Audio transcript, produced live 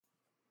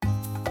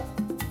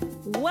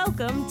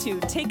Welcome to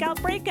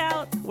Takeout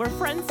Breakout, where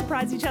friends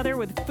surprise each other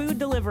with food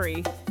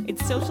delivery.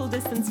 It's social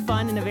distance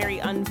fun in a very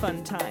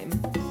unfun time.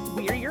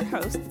 We are your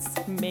hosts,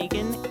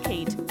 Megan,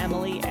 Kate,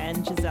 Emily,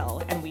 and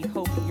Giselle, and we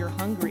hope you're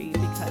hungry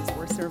because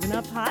we're serving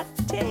up hot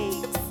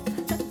takes.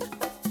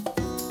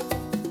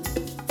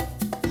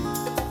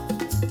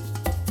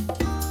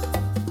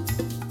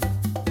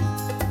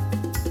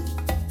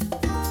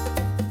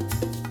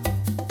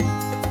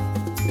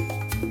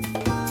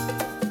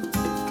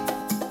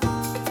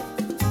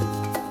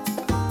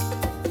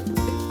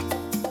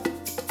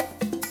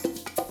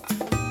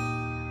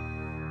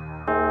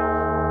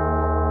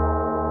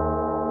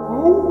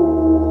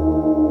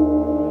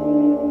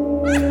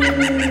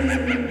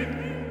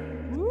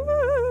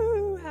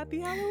 Woo! Happy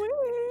Halloween!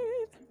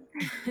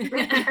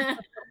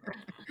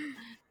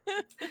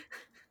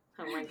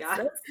 Oh my god.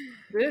 So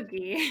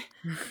spooky.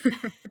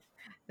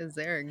 Is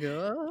there a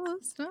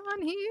ghost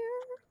on here?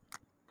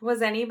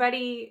 Was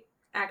anybody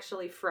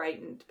actually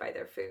frightened by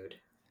their food?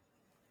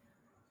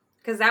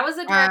 Because that was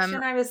the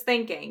direction I was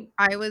thinking.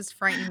 I was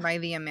frightened by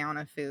the amount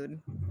of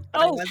food.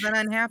 But I wasn't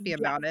unhappy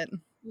about it.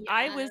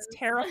 I was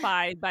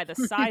terrified by the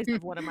size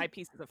of one of my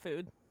pieces of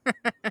food.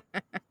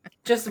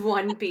 Just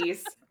one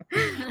piece.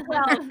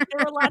 Well,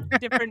 there were lots of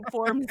different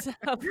forms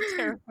of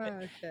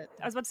Oh, shit.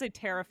 I was about to say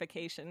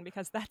terrification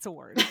because that's a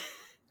word.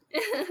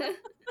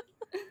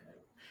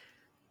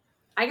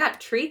 I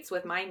got treats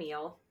with my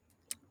meal.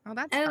 Oh,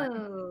 that's fun.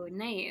 Oh,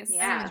 nice.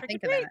 Yeah. I didn't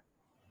think Trick or of that.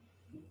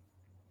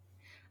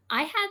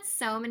 I had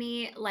so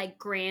many like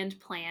grand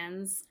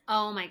plans.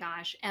 Oh my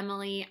gosh,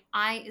 Emily,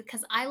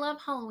 because I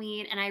love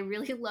Halloween and I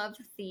really love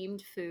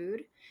themed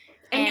food.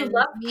 And you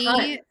love Me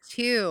puns.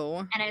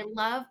 too. And I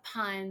love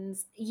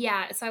puns.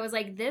 Yeah. So I was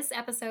like, this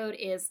episode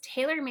is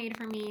tailor made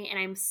for me. And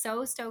I'm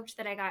so stoked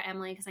that I got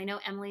Emily because I know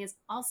Emily is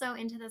also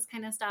into this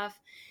kind of stuff.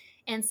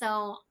 And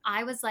so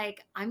I was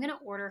like, I'm going to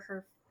order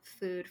her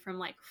food from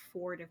like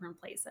 4 different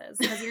places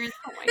because you're in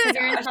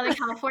Southern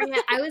California.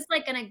 I was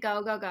like going to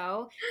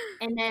go.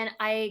 And then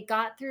I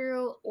got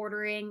through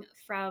ordering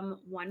from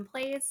one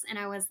place and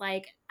I was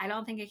like, I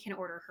don't think I can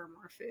order her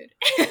more food.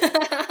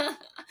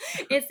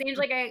 It seems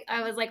like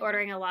I was like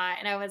ordering a lot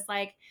and I was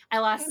like, I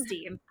lost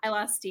steam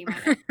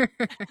on it.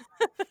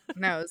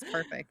 No, it was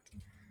perfect.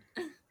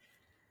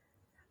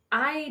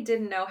 I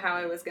didn't know how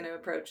I was going to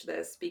approach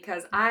this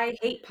because I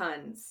hate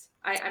puns.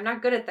 I'm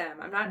not good at them.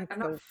 I'm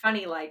not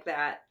funny like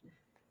that.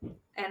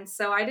 And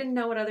so I didn't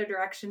know what other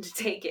direction to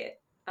take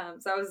it.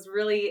 So I was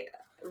really,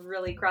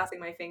 really crossing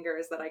my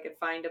fingers that I could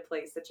find a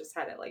place that just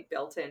had it like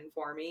built in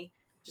for me.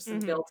 Just some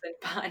built-in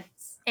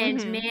puns.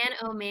 And man,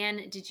 oh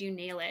man, did you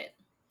nail it.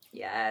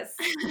 Yes.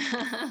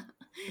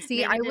 See,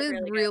 Megan I did was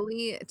really good.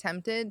 really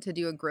tempted to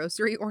do a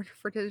grocery order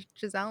for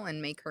Giselle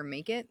and make her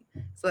make it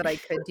so that I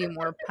could do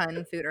more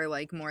pun food or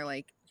like more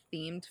like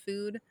themed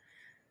food,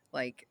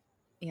 like,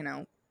 you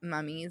know,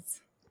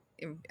 mummies,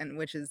 and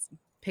which is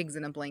pigs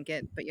in a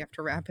blanket, but you have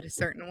to wrap it a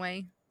certain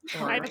way.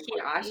 Oh Or my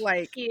gosh.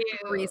 like Cute.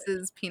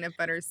 Reese's peanut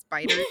butter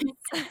spiders.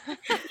 I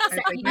was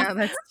like, no,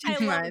 that's I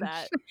too love much.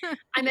 that.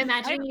 I'm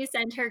imagining you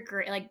send her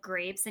like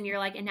grapes and you're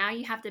like, and now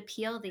you have to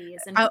peel these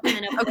and Oh, put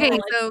them in a okay, bowl.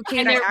 so Kate,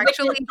 and I they're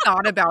actually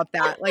thought about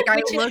that. Like, I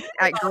which is- looked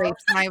at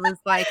grapes and I was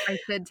like, I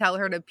should tell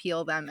her to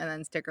peel them and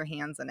then stick her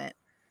hands in it.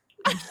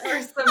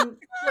 Or some,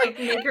 like,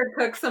 make her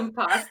cook some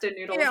pasta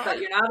noodles, Yeah.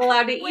 but you're not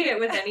allowed to eat it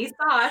with any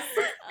sauce.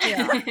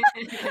 Yeah.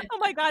 Oh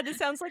my god, this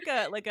sounds like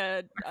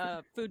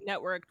a Food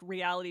Network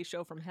reality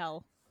show from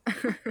hell.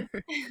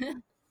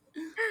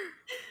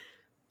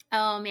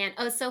 Oh man.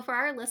 Oh, so for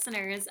our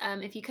listeners,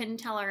 if you couldn't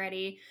tell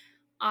already,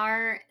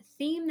 our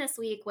theme this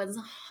week was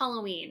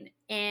Halloween.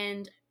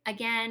 And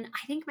again,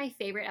 I think my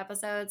favorite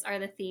episodes are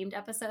the themed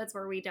episodes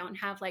where we don't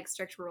have like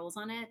strict rules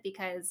on it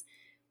because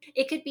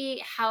it could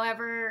be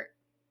however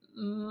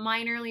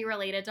minorly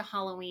related to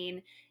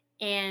Halloween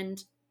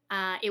and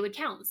it would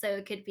count. So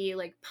it could be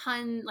like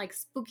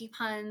spooky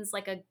puns,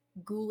 like a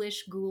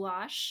ghoulish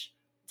goulash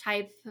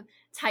type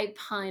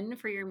pun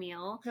for your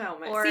meal. Oh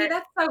my, Or- see,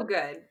 that's so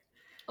good.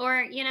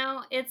 Or, you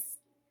know, it's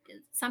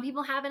some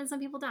people have it and some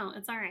people don't.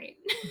 It's all right.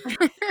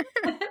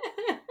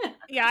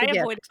 Yeah, I It's a gift.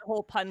 avoided the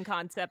whole pun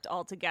concept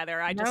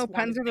altogether. I No, just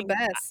puns are the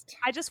best.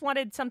 I just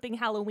wanted something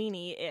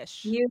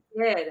Halloween-y-ish. You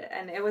did,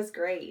 and it was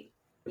great.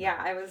 Yeah,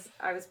 I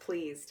was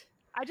pleased.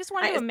 I just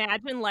wanted to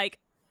imagine like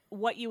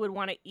what you would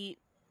want to eat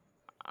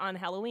on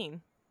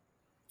Halloween.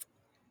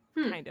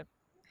 Kind of.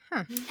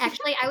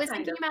 Actually, I was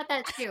Kind thinking of. about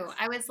that too.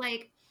 I was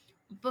like,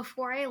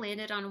 before I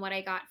landed on what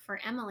I got for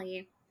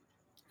Emily,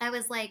 I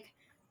was like,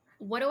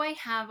 what do I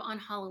have on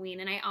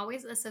Halloween? And I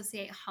always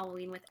associate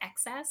Halloween with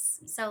excess.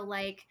 So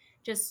like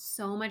just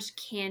so much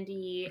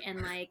candy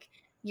and like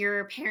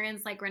your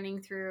parents like running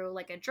through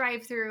like a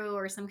drive-through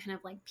or some kind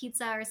of like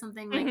pizza or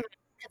something like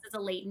because it's a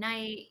late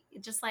night.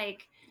 Just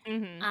like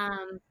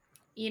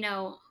you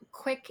know,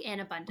 quick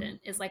and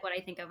abundant is like what I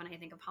think of when I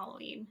think of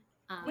Halloween.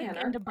 Man, and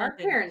our abundant.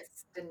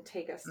 parents didn't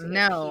take us to get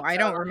No, I pizza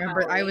don't on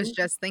remember. I was Halloween.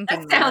 just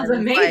thinking That sounds I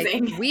was like,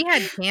 amazing. we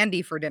had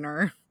candy for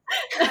dinner.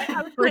 I was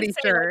gonna Pretty say,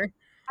 sure. like,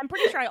 I'm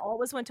pretty sure I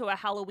always went to a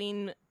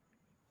Halloween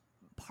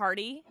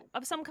party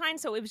of some kind,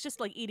 so it was just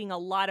like eating a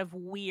lot of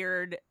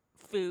weird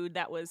food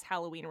that was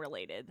Halloween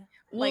related.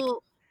 Like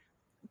Well,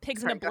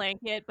 pigs in a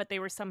blanket, but they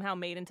were somehow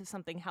made into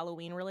something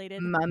Halloween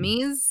related.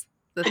 Mummies,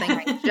 the thing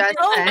I just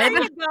Oh, said. there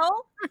you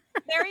go.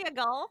 There you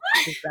go.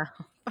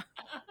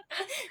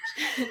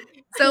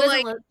 So like,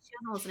 she wasn't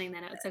listening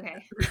then. It's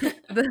okay.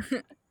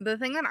 the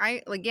thing that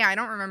I like, yeah, I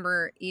don't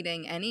remember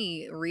eating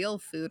any real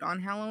food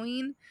on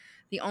Halloween.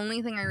 The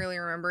only thing I really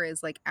remember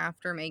is like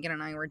after Megan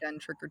and I were done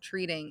trick or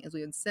treating, is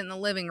we would sit in the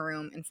living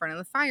room in front of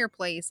the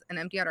fireplace and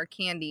empty out our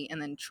candy and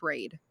then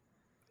trade.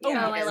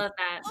 Yeah. Oh, I love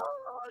that.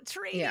 Oh,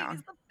 trading Yeah.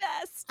 is the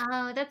best.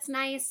 Oh, that's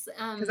nice.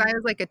 Because I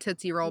was like a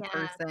Tootsie Roll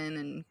person,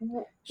 and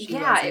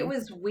it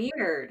was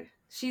weird.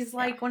 She's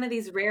like one of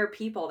these rare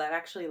people that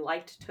actually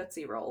liked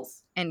Tootsie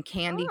Rolls and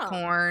candy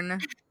corn.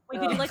 Wait,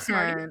 did you like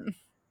Smarties?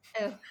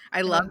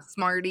 I love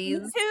Smarties.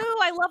 Me too.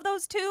 I love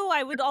those too.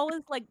 I would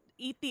always like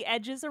eat the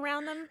edges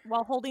around them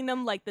while holding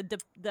them, like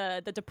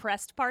the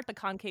depressed part, the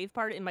concave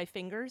part, in my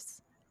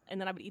fingers, and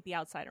then I would eat the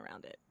outside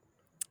around it.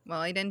 Well,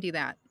 I didn't do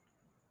that,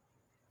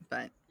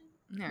 but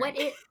what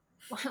is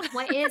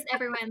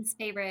everyone's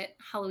favorite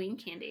Halloween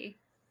candy?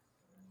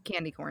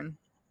 Candy corn.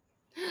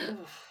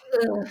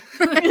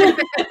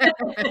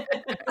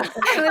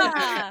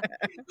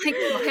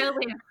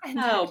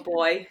 Oh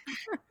boy.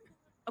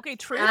 Okay,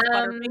 Truth,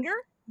 Butterfinger.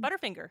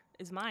 Butterfinger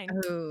is mine.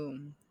 Oh,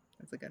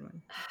 that's a good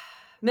one.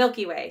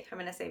 Milky Way. I'm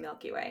gonna say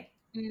Milky Way.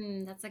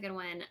 That's a good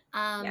one.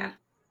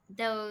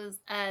 Those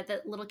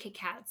the little Kit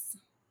Kats.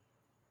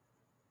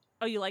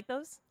 Oh, you like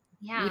those?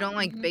 Yeah. You don't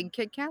like big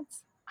Kit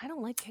Kats? I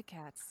don't like Kit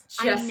Kats.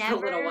 Just the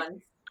little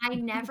ones. I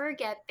never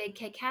get big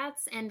Kit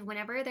Kats, and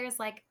whenever there's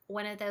like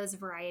one of those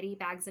variety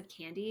bags of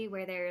candy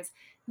where there's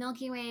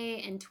Milky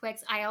Way and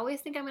Twix, I always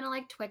think I'm gonna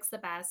like Twix the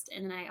best,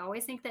 and then I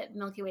always think that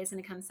Milky Way is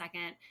gonna come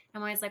second.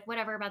 I'm always like,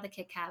 whatever about the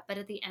Kit Kat, but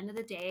at the end of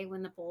the day,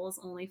 when the bowl is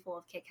only full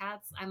of Kit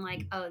Kats, I'm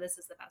like, oh, this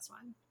is the best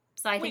one.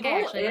 So I think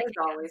I actually it is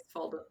always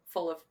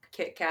full of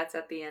Kit Kats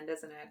at the end,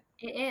 isn't it?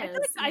 It is.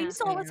 I used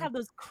to always have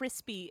those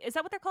crispy. Is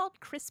that what they're called?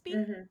 Crispy.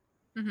 Mm-hmm.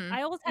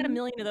 I always had a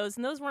million of those,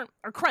 and those weren't,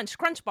 or Crunch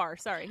bar.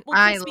 Sorry, well,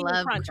 I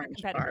love Crunch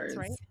bars.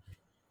 Right?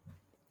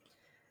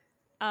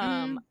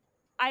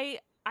 I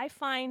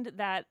find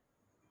that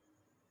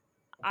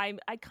I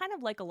kind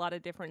of like a lot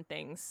of different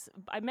things.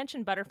 I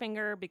mentioned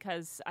Butterfinger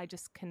because I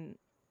just can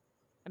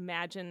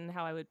imagine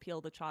how I would peel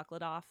the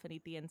chocolate off and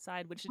eat the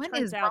inside, which what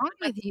turns is out wrong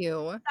with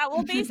you?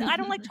 Well, basically, I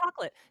don't like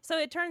chocolate, so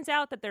it turns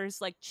out that there's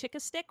like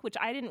Chick-a-Stick, which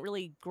I didn't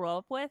really grow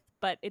up with,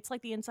 but it's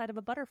like the inside of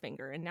a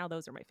Butterfinger, and now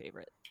those are my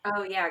favorite.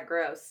 Oh yeah,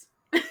 gross.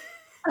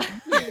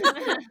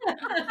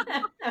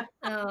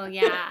 Oh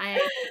yeah,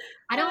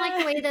 I don't like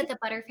the way that the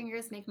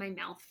Butterfingers make my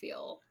mouth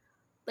feel.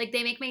 Like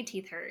they make my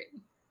teeth hurt.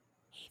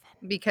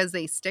 Because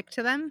they stick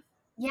to them?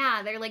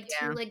 Yeah, they're like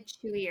too like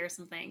chewy or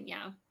something.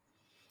 Yeah.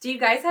 Do you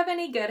guys have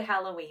any good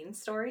Halloween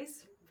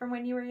stories from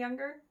when you were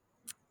younger?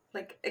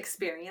 Like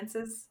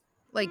experiences?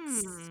 Like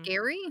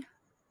scary?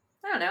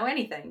 I don't know,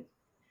 anything.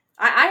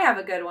 I have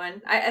a good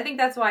one. I think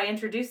that's why I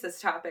introduced this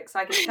topic, so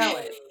I can tell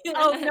it.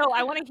 Oh, no,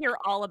 I want to hear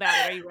all about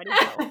it. Are you ready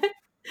to go?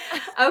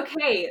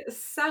 Okay,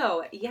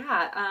 so,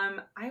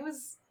 yeah, I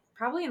was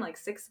probably in, like,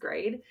 6th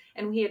grade,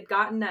 and we had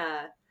gotten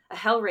a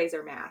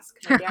Hellraiser mask.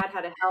 My dad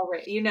had a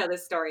Hellraiser... You know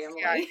this story, Emily.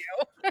 Yeah, I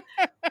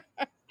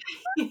know.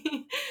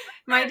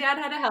 My dad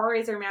had a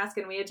Hellraiser mask,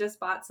 and we had just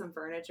bought some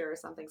furniture or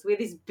something. So we had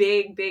these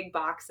big, big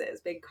boxes,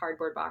 big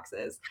cardboard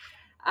boxes.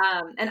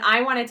 And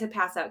I wanted to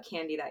pass out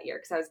candy that year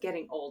because I was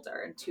getting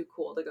older and too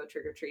cool to go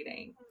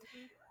trick-or-treating.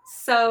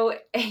 So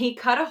he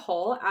cut a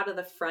hole out of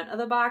the front of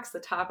the box, the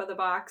top of the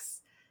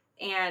box,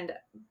 and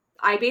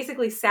I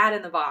basically sat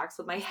in the box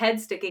with my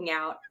head sticking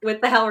out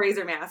with the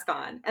Hellraiser mask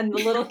on. And the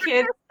little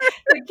kids,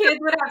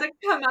 would have to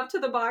come up to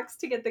the box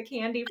to get the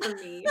candy for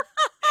me.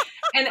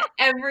 And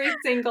every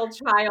single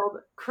child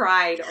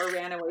cried or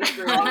ran away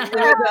screaming. It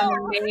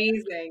was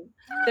amazing.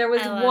 There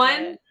was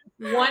one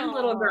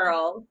little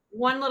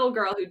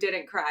girl who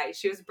didn't cry.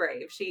 She was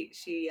brave. She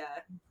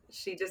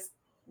just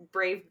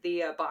braved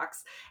the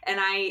box. And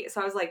I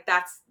was like,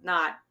 that's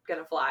not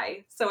gonna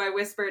fly. So I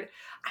whispered,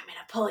 I'm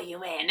gonna pull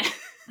you in.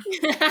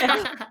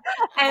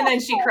 And then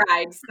she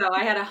cried. So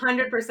I had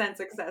 100%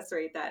 success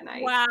rate that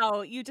night.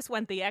 Wow, you just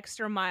went the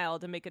extra mile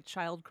to make a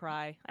child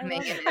cry. I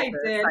did.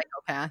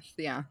 Psychopath,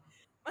 yeah.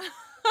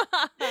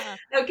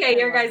 Okay,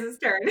 your guys'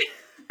 turn.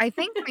 I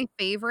think my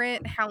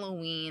favorite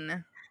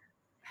Halloween,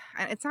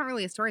 it's not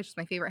really a story, it's just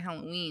my favorite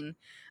Halloween.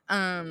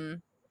 I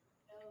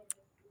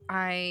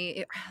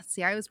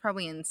was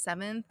probably in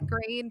 7th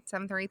or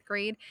 8th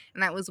grade,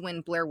 and that was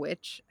when Blair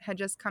Witch had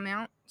just come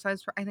out. So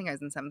I think I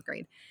was in 7th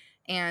grade,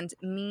 and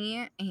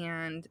me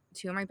and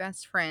 2 of my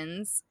best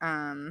friends,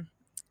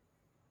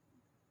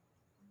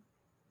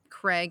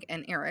 Craig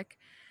and Eric,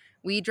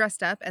 we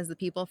dressed up as the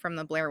people from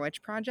the Blair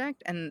Witch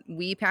Project, and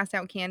we passed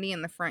out candy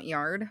in the front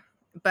yard.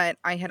 But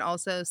I had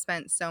also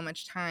spent so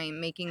much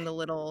time making the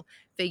little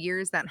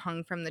figures that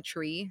hung from the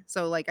tree.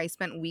 So, like, I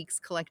spent weeks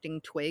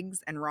collecting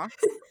twigs and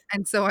rocks.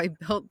 And so I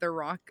built the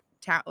rock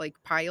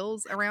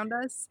piles around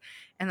us.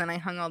 And then I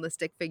hung all the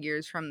stick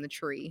figures from the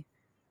tree.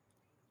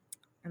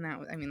 And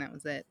that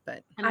was it.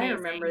 But I Amazing.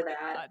 remember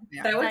that.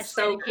 Yeah. That was Such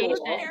so dedication.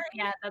 cool.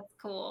 Yeah, that's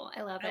cool.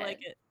 I love I it. like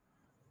it.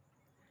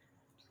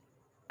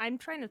 I'm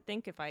trying to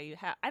think if I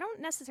don't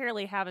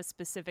necessarily have a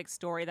specific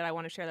story that I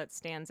want to share that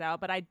stands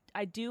out, but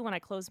I do when I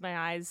close my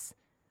eyes,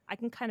 I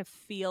can kind of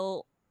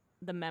feel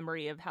the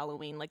memory of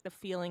Halloween, like the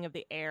feeling of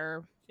the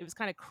air. It was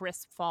kind of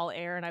crisp fall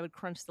air, and I would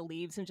crunch the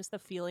leaves, and just the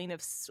feeling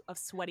of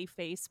sweaty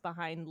face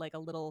behind like a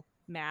little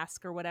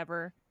mask or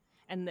whatever,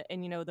 and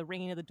the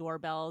ringing of the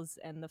doorbells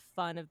and the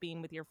fun of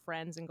being with your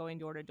friends and going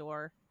door to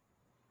door.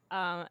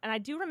 And I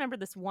do remember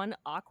this one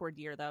awkward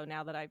year though.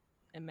 Now that I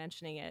am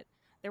mentioning it,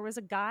 there was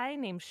a guy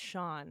named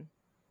Sean,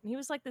 and he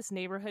was like this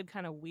neighborhood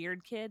kind of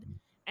weird kid,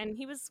 and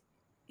he was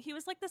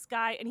like this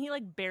guy, and he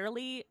like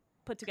barely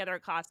put together a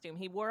costume.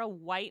 He wore a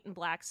white and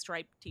black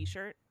striped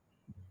t-shirt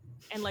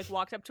and like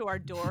walked up to our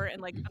door,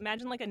 and like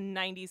imagine like a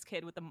 90s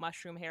kid with a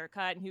mushroom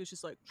haircut, and he was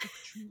just like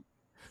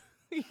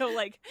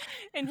like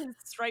in his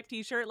striped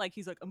t-shirt, like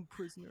he's like, I'm a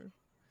prisoner.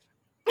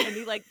 And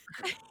he like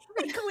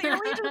he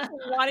clearly just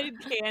wanted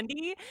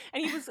candy,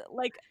 and he was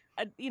like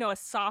a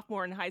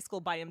sophomore in high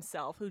school by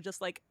himself who just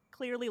like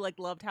clearly like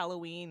loved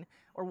Halloween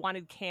or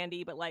wanted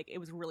candy, but like it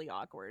was really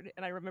awkward.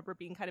 And I remember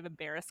being kind of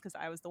embarrassed because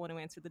I was the one who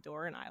answered the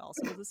door, and I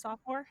also was a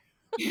sophomore.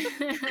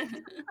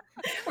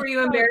 Were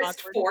you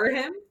embarrassed for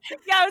him?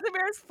 Yeah, I was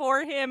embarrassed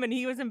for him, and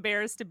he was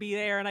embarrassed to be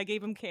there, and I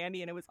gave him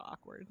candy, and it was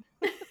awkward.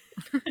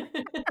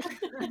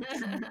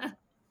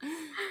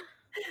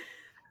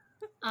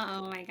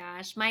 Oh my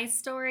gosh. My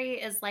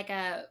story is it's like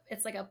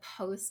a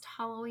post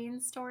Halloween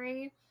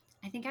story.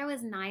 I think I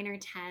was 9 or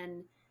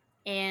 10,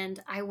 and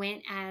I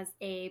went as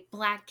a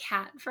black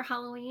cat for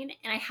Halloween,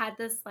 and I had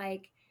this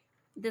very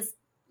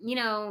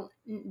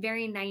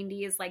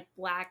 90s like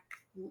black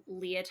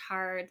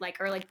leotard,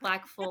 or like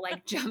black full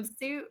like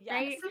jumpsuit, Yes.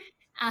 right?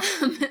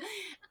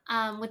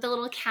 With the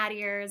little cat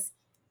ears.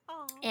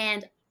 Aww.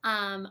 And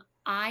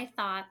I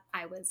thought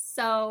I was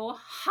so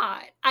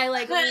hot. I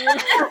loved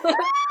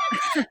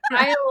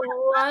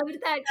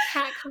that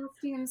cat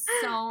costume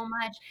so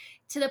much,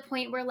 to the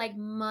point where like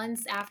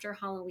months after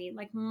Halloween,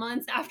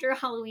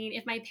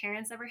 if my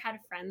parents ever had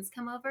friends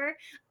come over,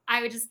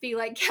 I would just be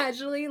like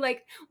casually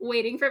like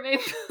waiting for my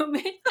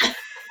moment.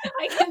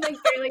 I can like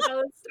barely tell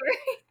the story.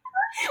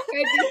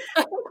 Where I'd be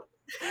like,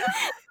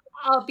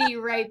 I'll be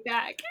right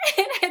back.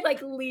 And I'd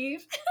like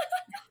leave.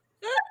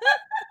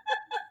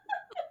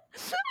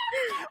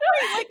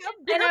 Wait, like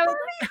a dinner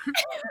party?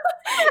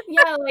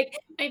 Yeah, like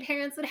my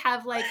parents would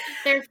have like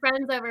their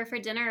friends over for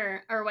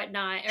dinner or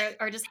whatnot,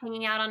 or just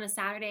hanging out on a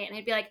Saturday, and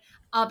I'd be like,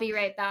 I'll be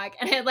right back,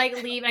 and I'd like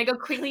leave, and I'd go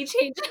quickly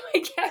change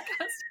my cat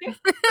costume.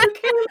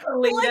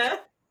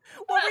 Linda.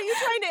 What were you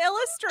trying to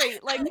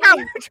illustrate? Like, you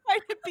were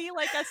trying to be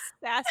like a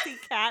sassy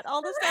cat all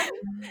of a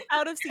sudden,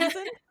 out of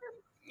season?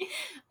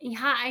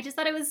 Yeah, I just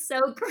thought it was so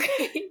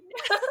great.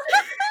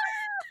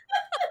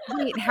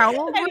 Wait, how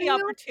old were Any you?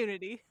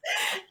 opportunity.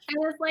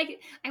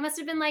 I must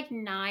have been like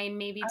 9,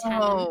 maybe 10.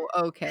 Oh,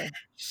 okay.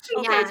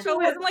 Yeah.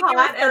 So it wasn't like you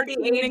were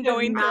 13 and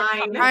going to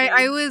a 9.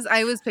 I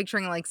was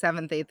picturing like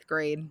 7th, 8th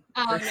grade.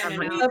 Oh, for some no.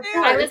 reason.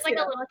 I was like a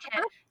little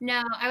kid.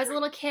 No, I was a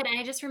little kid, and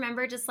I just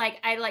remember just like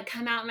I'd like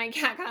come out in my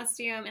cat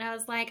costume, and I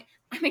was like,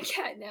 I'm a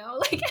cat now.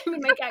 Like, I'm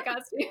in my cat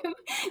costume.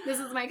 This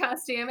is my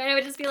costume. And I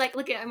would just be like,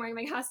 look I'm wearing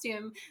my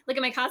costume. Look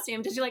at my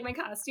costume. Did you like my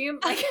costume?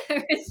 Like,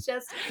 it's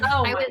just,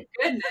 oh my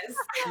goodness.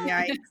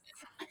 Yikes.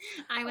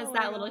 I was Oh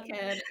that my little God.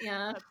 kid.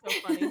 Yeah. That's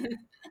so funny.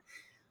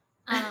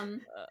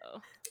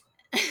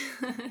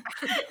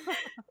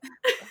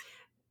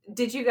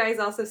 Did you guys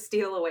also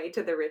steal away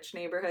to the rich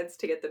neighborhoods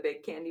to get the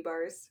big candy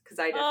bars? Because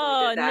I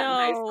definitely did that in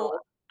high school.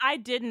 I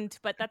didn't,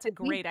 but that's a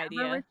great Have a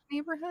idea. rich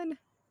neighborhood?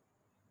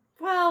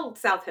 Well,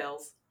 South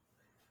Hills.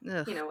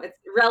 Ugh, You know, it's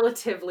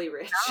relatively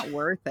rich. not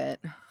worth it.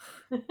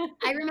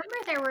 I remember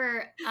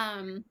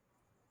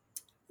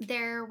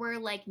there were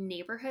like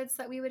neighborhoods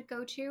that we would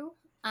go to.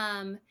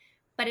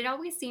 But it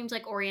always seemed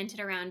like oriented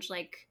around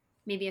like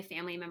maybe a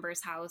family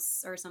member's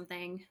house or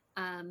something.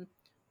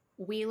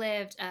 We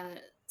lived,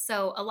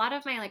 so a lot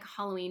of my like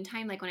Halloween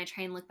time, like when I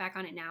try and look back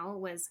on it now,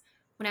 was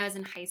when I was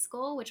in high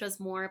school, which was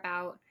more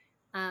about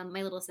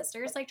my little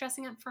sisters like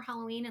dressing up for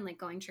Halloween and like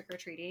going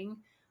trick-or-treating.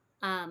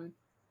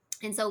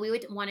 And so we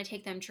would want to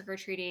take them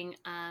trick-or-treating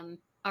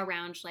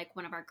around like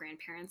one of our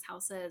grandparents'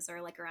 houses, or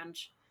like around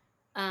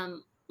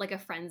like a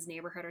friend's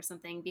neighborhood or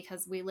something,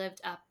 because we lived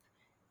up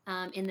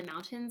in the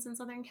mountains in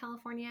Southern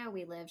California.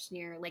 We lived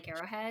near Lake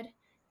Arrowhead,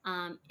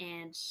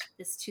 and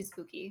it's too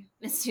spooky.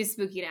 It's too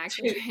spooky to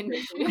actually try and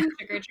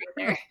trick-or-treat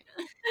there.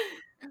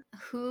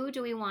 Who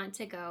do we want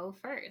to go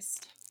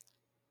first?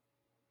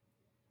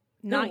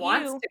 Not Who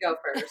wants you. to go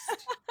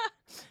first?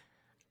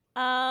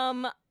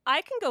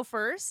 I can go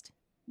first.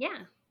 Yeah,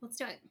 let's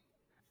do it.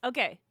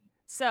 Okay,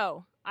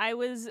 so I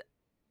was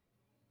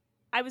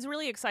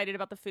really excited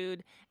about the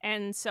food,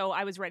 and so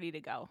I was ready to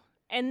go.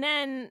 And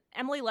then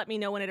Emily let me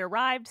know when it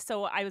arrived,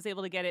 so I was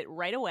able to get it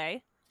right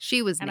away.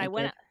 She was And naked. I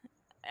went.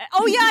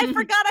 Oh yeah, I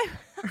forgot.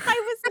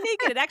 I was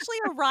naked. It actually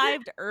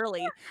arrived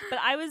early, but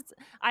I was,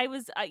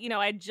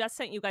 I just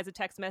sent you guys a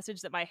text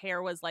message that my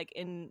hair was like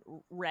in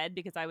red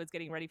because I was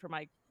getting ready for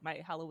my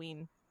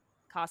Halloween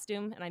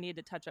costume and I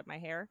needed to touch up my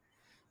hair.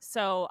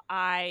 So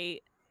I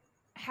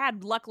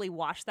had luckily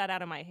washed that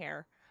out of my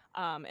hair,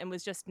 and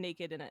was just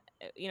naked in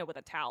with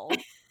a towel.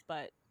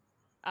 But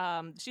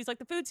she's like,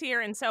 the food's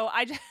here. And so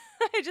I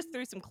just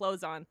threw some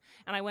clothes on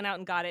and I went out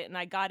and got it. And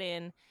I got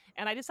in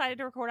and I decided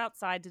to record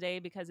outside today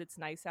because it's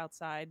nice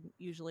outside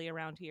usually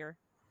around here.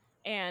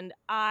 And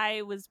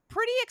I was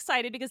pretty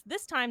excited because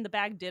this time the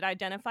bag did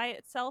identify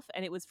itself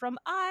and it was from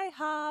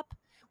IHOP,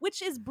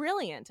 which is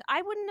brilliant.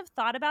 I wouldn't have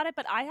thought about it,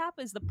 but IHOP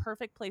is the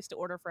perfect place to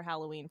order for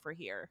Halloween for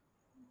here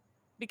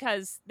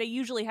because they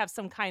usually have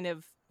some kind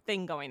of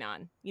thing going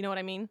on. You know what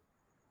I mean?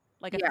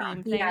 Like a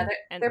theme thing. Yeah,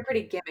 they're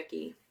pretty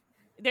gimmicky.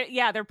 They're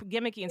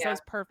gimmicky, and so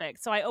it's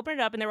perfect. So I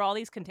opened it up, and there were all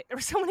these there were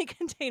so many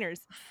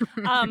containers.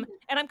 And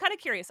I'm kind of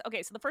curious.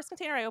 Okay, so the first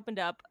container I opened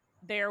up,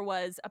 there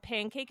was a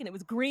pancake, and it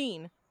was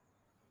green.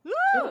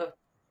 Woo!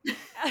 And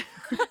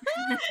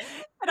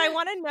I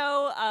want to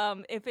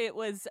know if it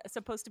was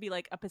supposed to be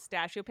like a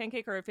pistachio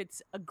pancake or if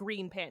it's a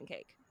green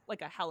pancake,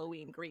 like a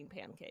Halloween green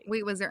pancake.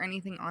 Wait, was there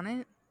anything on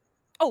it?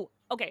 Oh,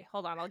 okay.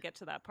 Hold on. I'll get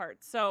to that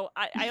part. So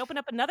I opened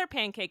up another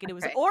pancake, and it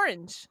was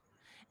orange.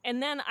 And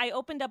then I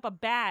opened up a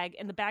bag,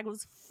 and the bag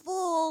was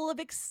full of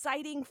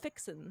exciting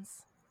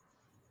fixins.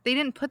 They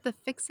didn't put the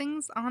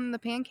fixings on the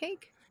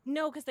pancake?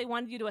 No, because they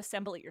wanted you to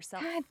assemble it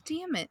yourself. God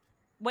damn it.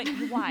 Wait,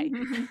 why?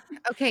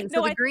 Okay,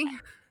 so the green...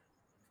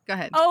 Go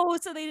ahead. Oh,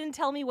 so they didn't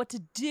tell me what to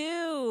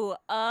do.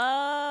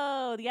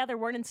 Oh, yeah, there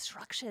weren't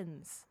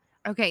instructions.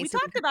 Okay. We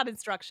talked about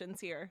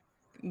instructions here.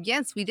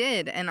 Yes, we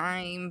did, and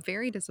I'm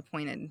very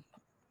disappointed.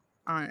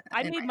 I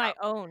made my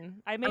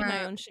own. I made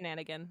my own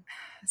shenanigan.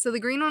 So the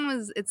green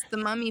one it's the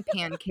mummy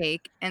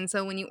pancake. And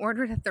so when you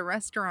order it at the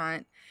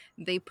restaurant,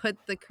 they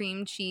put the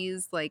cream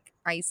cheese, like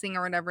icing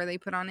or whatever they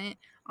put on it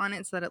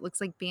so that it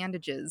looks like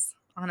bandages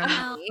on a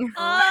mummy.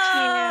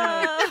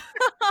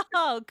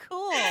 Oh,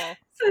 cool.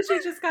 So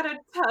she just got a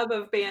tub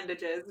of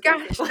bandages.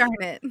 Gosh darn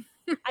it.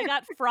 I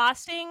got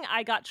frosting.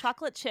 I got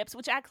chocolate chips,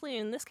 which actually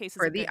in this case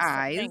is for the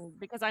eyes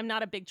because I'm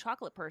not a big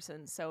chocolate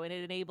person. So it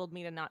enabled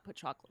me to not put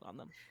chocolate on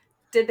them.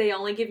 Did they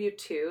only give you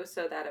 2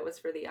 so that it was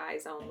for the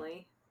eyes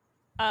only?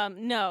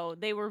 No,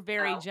 they were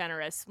very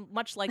generous.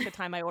 Much like the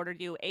time I ordered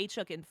you a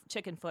chicken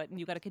foot, and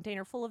you got a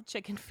container full of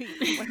chicken feet.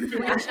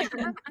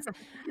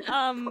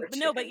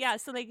 But yeah.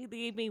 So they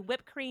gave me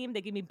whipped cream.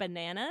 They gave me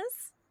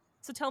bananas.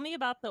 So tell me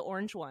about the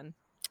orange one.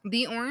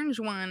 The orange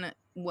one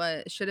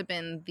should have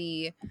been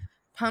the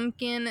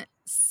pumpkin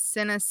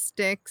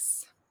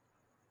Cinnasticks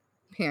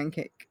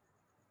pancake.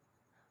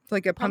 It's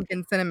like a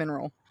pumpkin cinnamon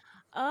roll.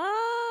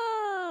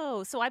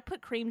 Oh, so I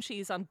put cream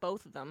cheese on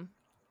both of them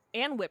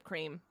and whipped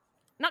cream.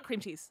 Not cream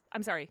cheese.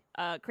 I'm sorry.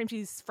 Cream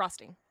cheese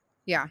frosting.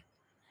 Yeah.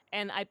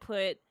 And I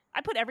put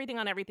everything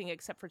on everything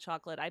except for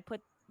chocolate.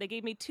 They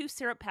gave me 2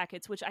 syrup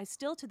packets, which I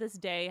still to this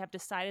day have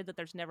decided that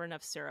there's never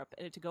enough syrup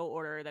in a to-go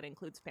order that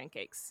includes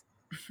pancakes.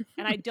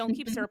 And I don't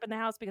keep syrup in the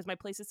house because my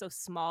place is so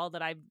small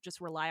that I just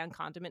rely on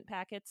condiment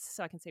packets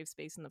so I can save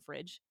space in the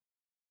fridge.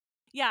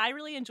 Yeah, I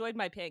really enjoyed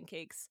my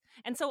pancakes.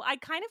 And so I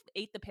kind of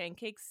ate the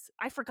pancakes.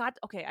 I forgot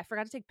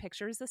to take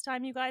pictures this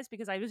time, you guys,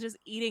 because I was just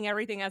eating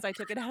everything as I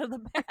took it out of the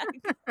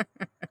bag.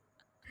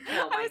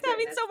 I was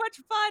having so much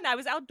fun. I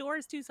was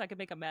outdoors too, so I could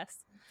make a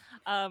mess.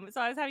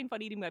 So I was having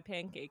fun eating my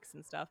pancakes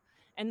and stuff.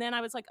 And then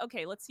I was like,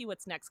 okay, let's see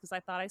what's next. Because I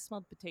thought I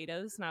smelled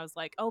potatoes. And I was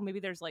like, oh, maybe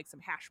there's like some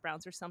hash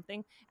browns or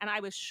something. And I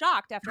was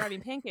shocked after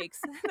having pancakes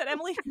that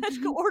Emily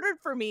had ordered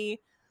for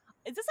me.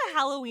 Is this a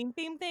Halloween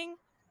theme thing?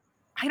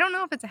 I don't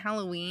know if it's a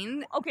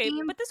Halloween. Okay,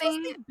 but this was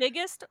the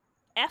biggest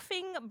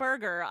effing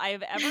burger I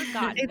have ever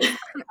gotten.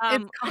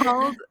 It's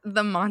called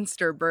the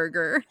Monster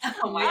Burger.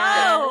 Oh my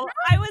God.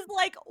 I was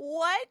like,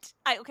 what?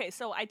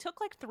 So I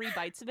took like 3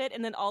 bites of it,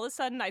 and then all of a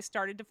sudden I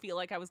started to feel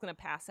like I was going to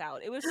pass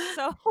out. It was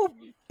so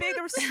big.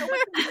 There was so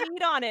much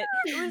meat on it.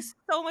 There was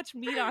so much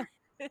meat on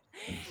it.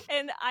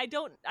 And I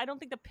don't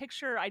think the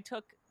picture I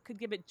took could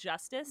give it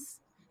justice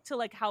to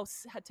like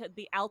to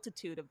the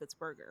altitude of this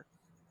burger.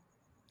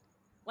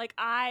 Like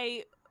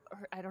I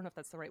don't know if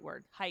that's the right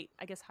word. Height.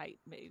 I guess height.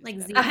 Maybe. Like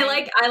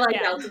I like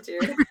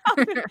altitude.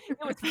 It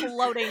was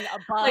floating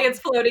above. Like it's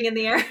floating in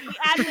the air. The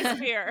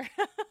atmosphere.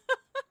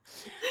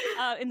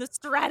 In the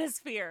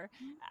stratosphere.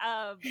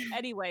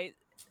 Anyway,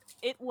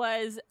 it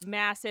was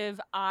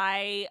massive.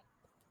 I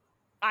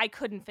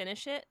couldn't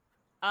finish it.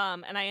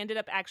 And I ended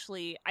up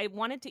I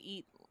wanted to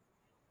eat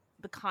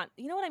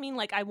you know what I mean?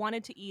 Like I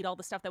wanted to eat all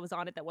the stuff that was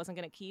on it that wasn't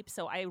going to keep.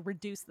 So I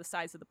reduced the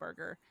size of the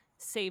burger,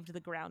 saved the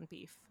ground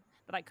beef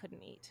that I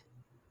couldn't eat,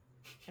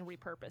 and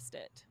repurposed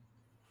it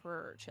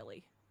for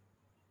chili.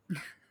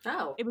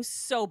 Oh. It was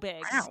so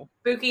big. Wow.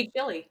 Spooky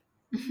chili.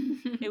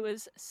 It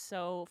was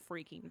so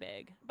freaking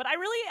big. But I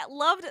really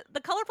loved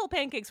the colorful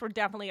pancakes were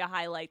definitely a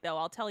highlight though.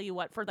 I'll tell you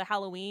what, for the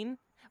Halloween,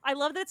 I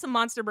love that it's a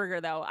monster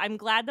burger, though. I'm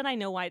glad that I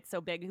know why it's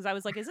so big because I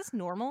was like, is this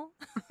normal?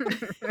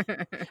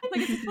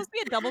 Like, is this supposed to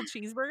be a double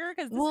cheeseburger?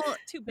 Because this Well, is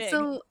too big.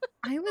 so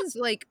I was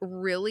like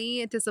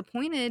really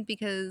disappointed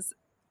because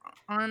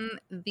on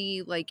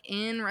the like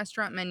in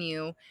restaurant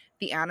menu,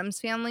 the Addams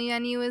Family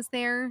menu is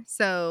there.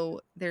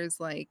 So there's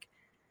like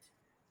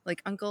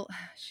Uncle,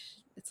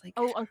 it's like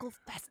Oh, Uncle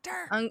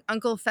Fester.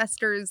 Uncle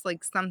Fester's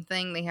like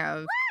something. They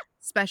have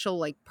special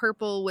like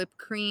purple whipped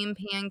cream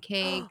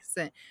pancakes,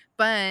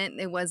 but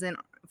it wasn't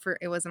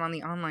on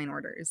the online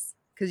orders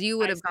because you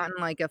would I have see. gotten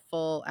like a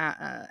full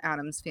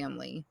Addams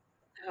Family.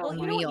 Oh Well, you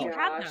my know what you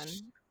have gosh.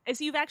 done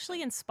is you've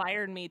actually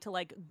inspired me to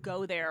like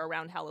go there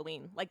around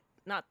Halloween. Like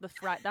not the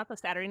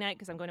Saturday night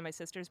because I'm going to my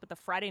sister's, but the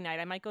Friday night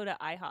I might go to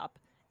IHOP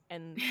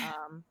and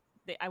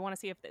I want to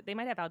see if they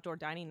might have outdoor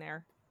dining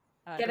there.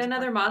 Get there's a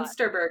another parking lot.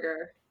 monster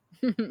burger.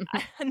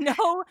 No,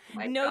 Oh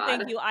my no, God.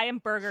 thank you. I am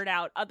burgered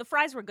out. The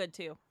fries were good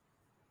too.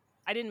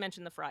 I didn't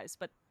mention the fries,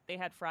 but they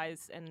had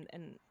fries and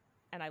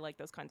I like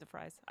those kinds of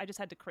fries. I just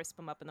had to crisp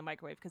them up in the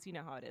microwave because you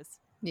know how it is.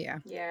 Yeah.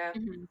 Yeah.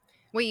 Mhm.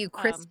 Wait, you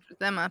crisped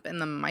them up in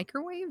the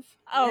microwave?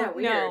 Oh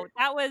Yeah, no, weird.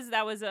 that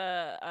was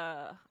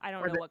a I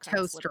don't Or know the what kind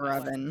of slip toaster that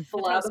was. oven? The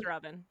Flub. toaster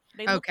oven.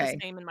 They look the Okay.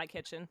 same in my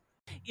kitchen.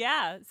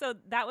 Yeah, so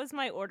that was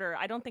my order.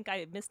 I don't think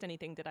I missed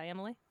anything, did I,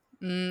 Emily?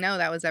 No,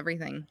 that was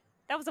everything.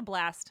 That was a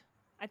blast.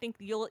 I think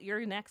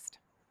you're next.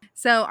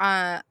 So,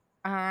 I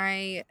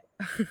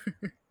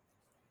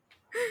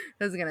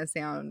this is gonna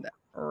sound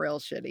real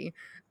shitty.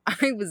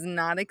 I was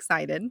not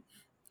excited.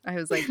 I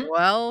was like,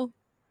 well,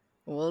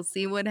 we'll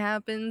see what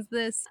happens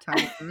this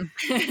time.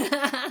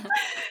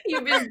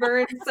 You've been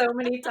burned so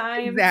many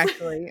times.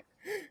 Exactly.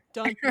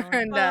 Dun, dun,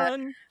 And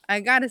dun. I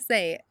gotta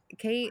say,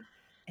 Kate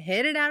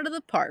hit it out of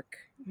the park.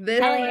 This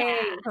Hell is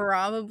yeah.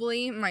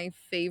 probably my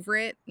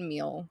favorite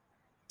meal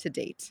to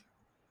date.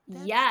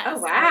 Yes. Oh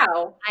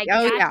wow. I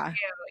Oh got yeah. you.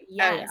 Oh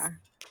Yes.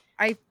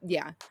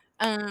 yeah.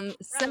 Round of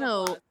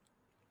So applause.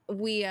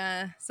 we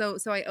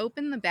so I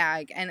opened the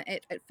bag and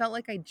it felt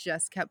like I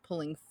just kept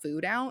pulling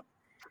food out,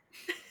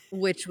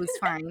 which was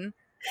fine.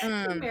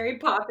 Mary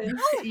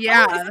Poppins.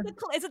 Yeah.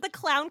 Oh, is it the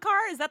clown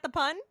car? Is that the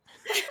pun?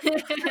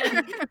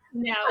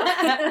 No.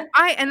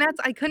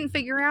 I couldn't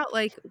figure out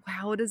like,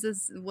 wow, what does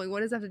this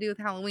have to do with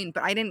Halloween?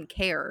 But I didn't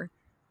care.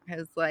 I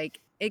was like,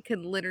 it could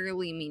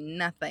literally mean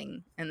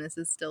nothing, and this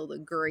is still the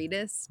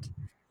greatest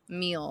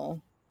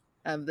meal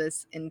of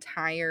this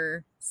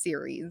entire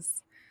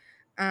series.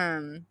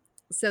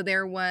 So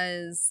there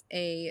was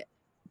a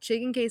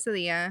chicken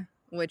quesadilla,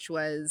 which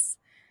was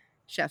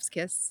chef's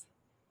kiss.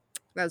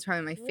 That was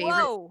probably my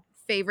Whoa.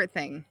 favorite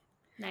thing.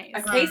 Nice.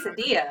 A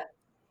quesadilla.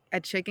 A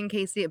chicken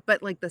quesadilla,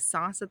 but like the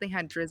sauce that they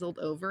had drizzled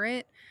over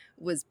it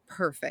was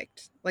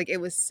perfect. Like it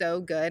was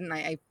so good, and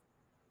I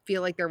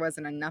feel like there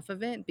wasn't enough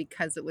of it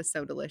because it was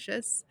so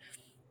delicious.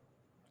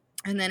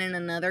 And then in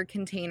another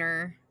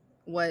container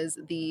was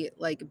the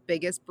like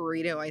biggest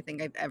burrito I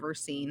think I've ever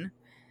seen,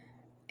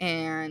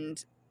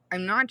 and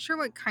I'm not sure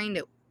what kind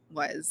it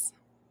was.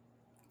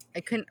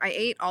 I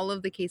ate all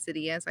of the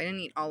quesadillas. I didn't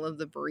eat all of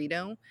the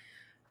burrito,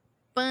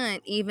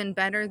 but even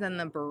better than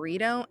the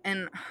burrito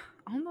and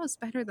almost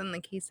better than the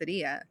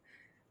quesadilla,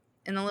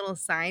 in the little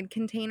side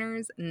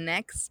containers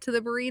next to the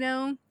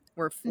burrito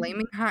were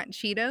flaming hot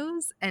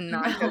Cheetos and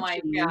nacho Oh my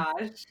cheese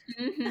gosh.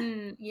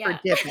 Mm-hmm. for Yeah.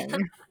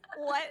 dipping.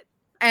 What?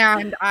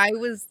 And I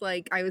was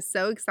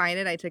so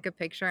excited. I took a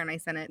picture and I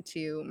sent it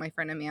to my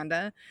friend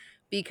Amanda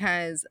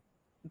because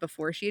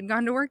before she had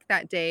gone to work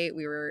that day,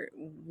 we were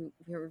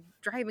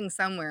driving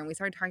somewhere and we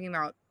started talking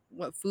about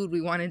what food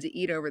we wanted to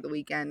eat over the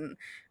weekend.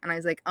 And I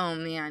was like, oh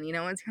man, you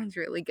know what sounds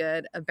really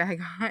good? A bag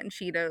of hot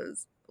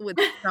Cheetos with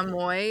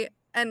chamoy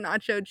and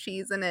nacho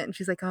cheese in it. And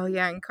she's like, oh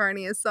yeah, and carne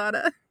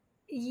asada.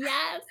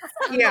 Yes.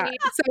 Yeah.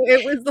 So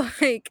it was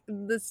like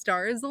the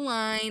stars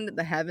aligned,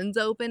 the heavens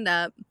opened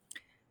up.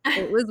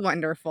 It was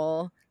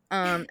wonderful.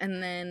 And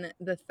then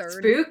the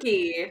third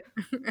Spooky.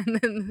 and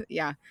then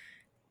yeah,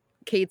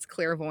 Kate's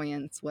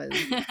clairvoyance was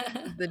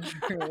the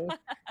true.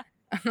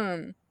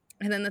 And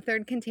then the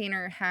third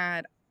container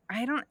had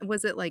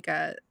was it like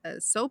a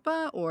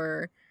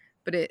sopa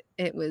but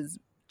it was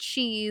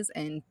cheese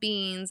and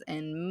beans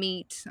and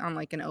meat on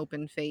like an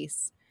open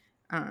face.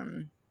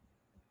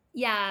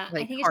 Yeah. I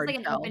Like think it's just hard like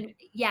an shell. open.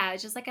 Yeah,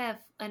 it's just like an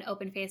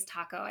open faced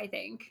taco. I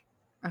think.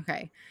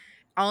 Okay.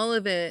 All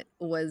of it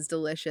was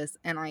delicious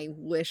and I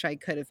wish I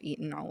could have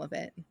eaten all of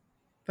it.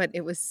 But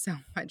it was so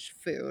much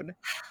food.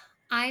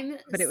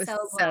 But it was so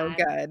so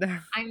glad. good.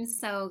 I'm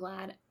so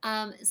glad.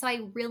 So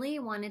I really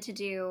wanted to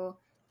do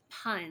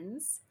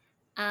puns.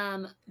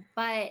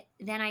 But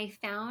then I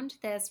found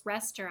this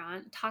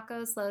restaurant,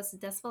 Tacos Los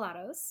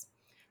Desvelados,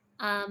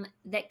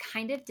 that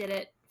kind of did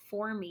it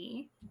for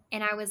me.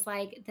 And I was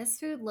like, this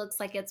food looks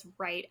like it's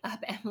right up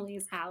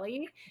Emily's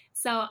alley.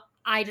 So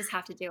I just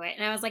have to do it.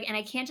 And I was like, and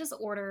I can't just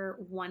order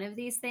one of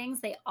these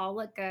things. They all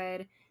look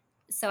good.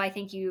 So I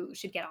think you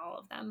should get all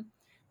of them.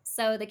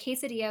 So the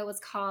quesadilla was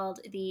called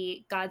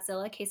the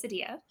Godzilla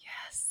quesadilla.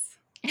 Yes.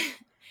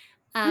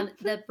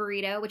 The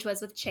burrito, which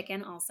was with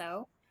chicken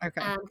also.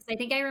 Okay. Because I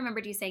think I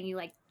remembered you saying you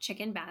like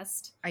chicken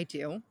best. I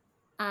do.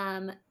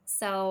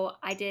 So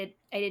I did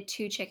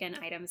 2 chicken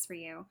items for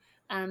you.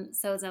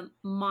 So it's a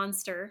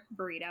monster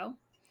burrito.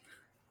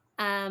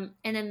 And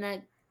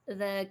then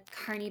the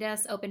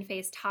carnitas open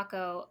faced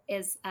taco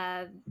is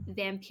a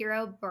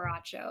vampiro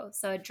borracho,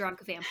 so a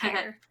drunk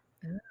vampire.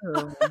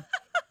 Oh.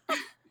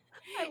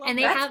 And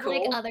they That's have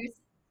like cool. others.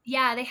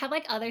 Yeah, they have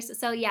like others.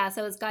 So yeah,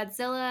 so it's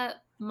Godzilla,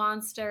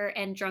 monster,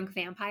 and drunk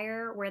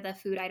vampire were the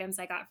food items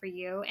I got for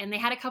you. And they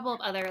had a couple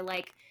of other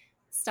like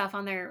stuff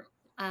on their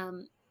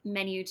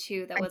menu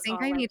too that I was think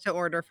all I like need to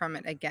order from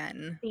it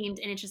again. themed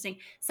and interesting.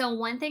 So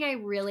one thing I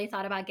really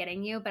thought about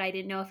getting you, but I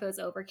didn't know if it was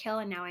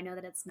overkill, and now I know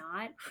that it's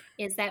not,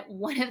 is that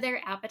one of their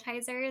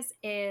appetizers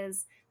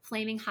is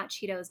flaming hot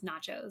Cheetos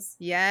nachos.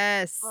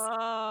 Yes.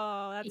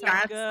 Oh, that Yeah.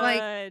 sounds That's like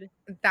good.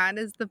 that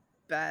is the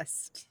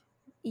best.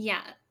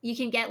 Yeah, you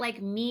can get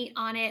like meat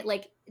on it.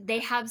 Like they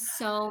have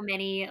so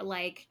many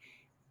like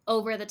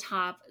over the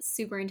top,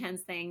 super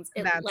intense things.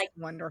 It That's like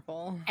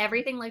wonderful.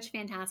 everything looked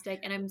fantastic,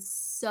 and I'm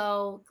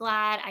so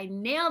glad I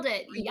nailed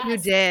it. Yes, You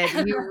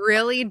did. You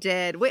really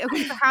did. Wait,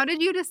 okay, so how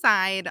did you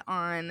decide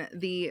on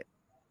the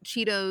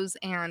Cheetos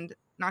and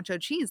nacho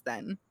cheese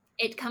then?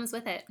 It comes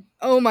with it.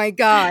 Oh my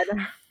God.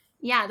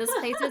 Yeah, this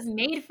place is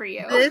made for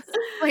you. This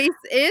place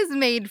is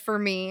made for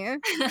me.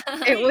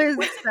 It was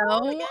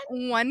so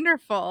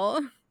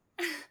wonderful.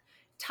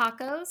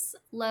 Tacos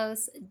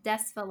Los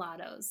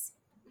Desvelados.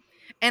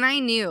 And I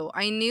knew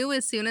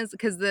as soon as,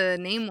 because the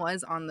name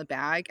was on the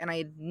bag and I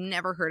had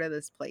never heard of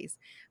this place.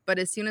 But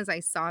as soon as I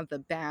saw the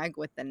bag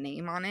with the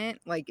name on it,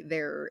 like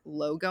their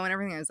logo and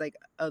everything, I was like,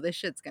 oh, this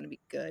shit's going to be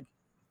good.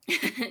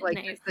 Like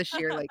Nice. just the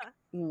sheer like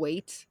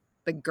weight,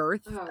 the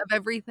girth Oh. of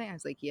everything. I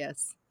was like,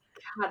 yes,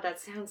 God, that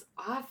sounds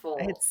awful.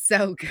 it's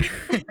so good.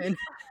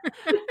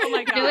 Oh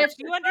my It gosh. was-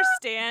 Do you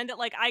understand?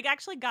 Like, I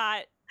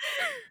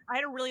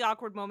had a really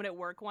awkward moment at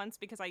work once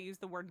because I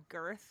used the word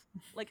girth,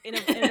 like in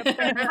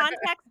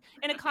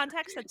a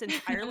context that's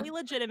entirely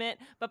legitimate,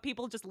 but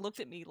people just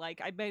looked at me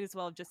like I might as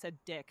well have just said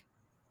dick.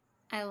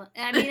 I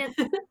mean, it's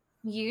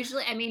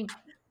usually,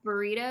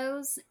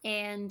 burritos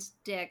and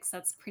dicks.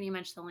 That's pretty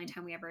much the only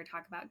time we ever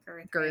talk about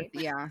girth. Girth,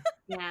 Right? yeah.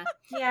 Yeah.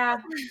 Yeah.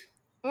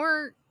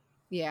 Or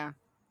yeah.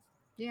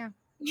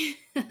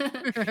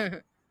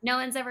 No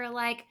one's ever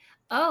like,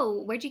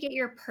 oh, where'd you get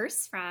your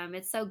purse from?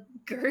 It's so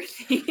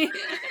girthy.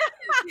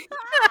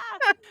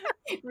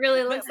 It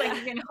really looks like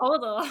you can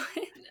hold a lot.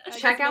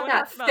 Check out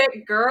that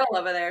thick girl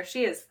over there.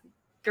 She is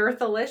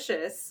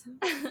girthalicious.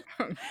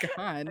 Oh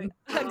God.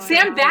 Oh, See,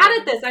 I'm bad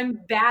at this. I'm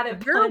bad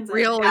at You're puns. I'm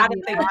really bad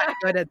at not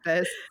good at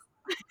this.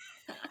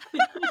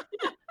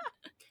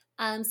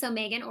 So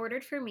Megan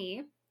ordered for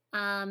me,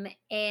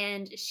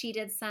 and she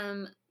did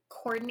some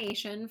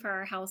coordination for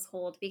our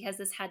household because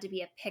this had to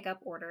be a pickup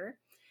order.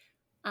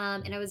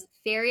 And I was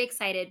very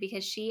excited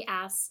because she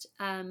asked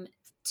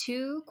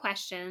 2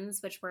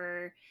 questions, which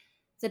were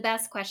the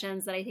best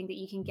questions that I think that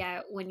you can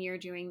get when you're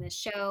doing this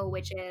show,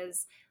 which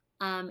is,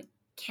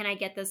 can I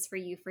get this for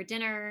you for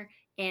dinner?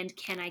 And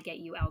can I get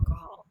you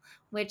alcohol?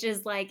 Which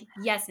is like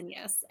yes and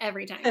yes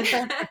every time.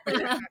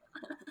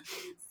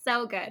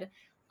 So good.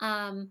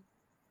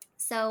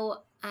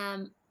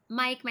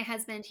 Mike, my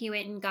husband, he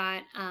went and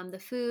got the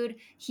food.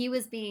 He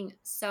was being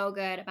so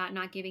good about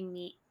not giving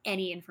me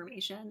any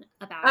information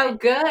about Oh, it.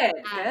 good.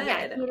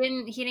 Yeah,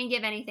 Good. he didn't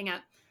give anything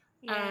up.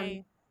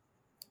 Yay.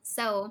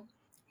 So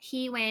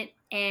he went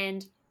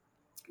and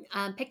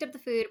picked up the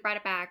food, brought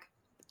it back,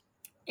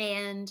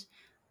 and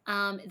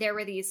there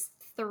were these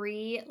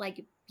 3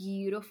 like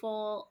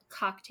beautiful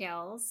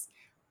cocktails.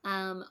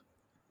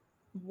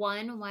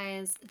 One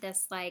was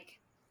this like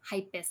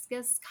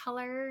hibiscus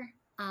color,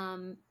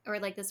 or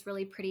like this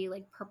really pretty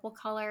like purple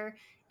color,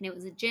 and it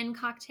was a gin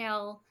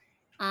cocktail.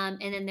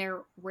 And then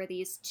there were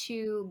these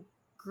 2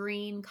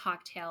 green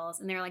cocktails,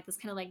 and they're like this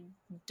kind of like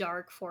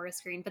dark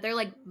forest green, but they're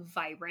like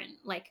vibrant,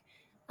 like,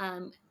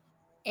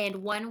 and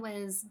one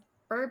was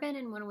bourbon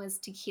and one was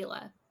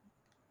tequila.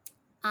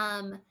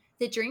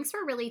 The drinks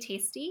were really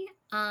tasty,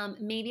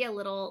 maybe a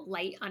little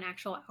light on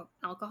actual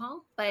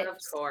alcohol, but Of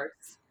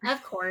course.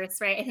 of course,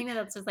 right? I think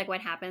that's just like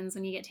what happens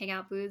when you get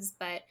takeout booze,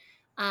 but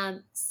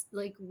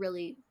like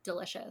really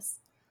delicious.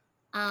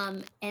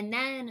 And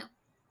then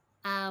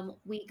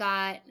we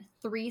got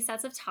 3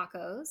 sets of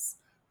tacos,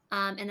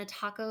 and the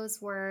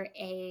tacos were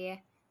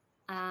a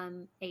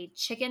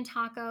chicken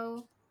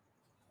taco.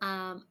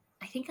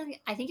 I think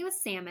it was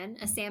salmon,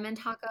 a salmon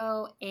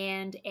taco,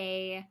 and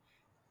a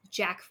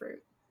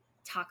jackfruit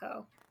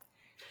taco.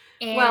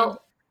 And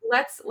Well,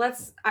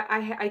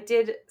 I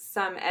did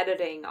some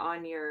editing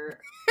on your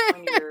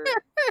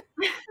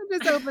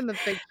Just open the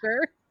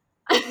picture.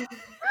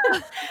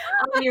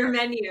 on your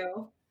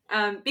menu,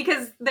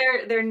 because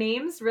their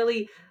names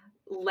really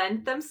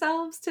lent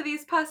themselves to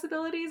these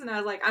possibilities, and I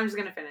was like, I'm just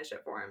gonna finish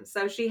it for him.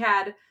 So she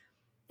had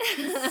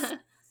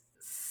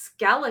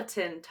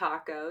skeleton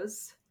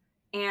tacos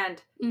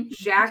and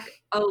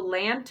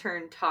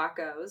jack-o'-lantern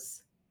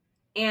tacos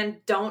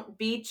and don't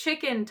be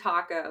chicken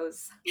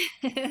tacos.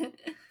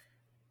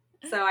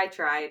 So I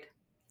tried.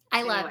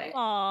 I love Anyway. it.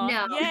 Aw,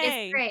 No, it's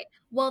yay. great.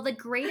 Well, the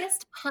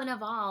greatest pun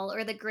of all,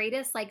 or the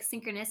greatest like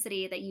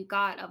synchronicity that you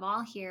got of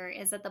all here,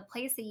 is that the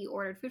place that you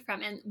ordered food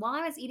from. And while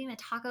I was eating the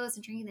tacos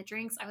and drinking the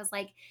drinks, I was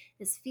like,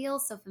 this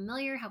feels so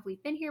familiar. Have we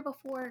been here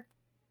before?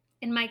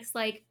 And Mike's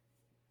like,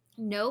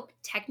 nope,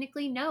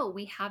 technically, no,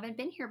 we haven't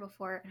been here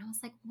before. And I was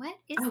like, what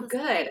is Oh, this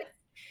good. place?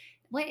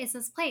 What is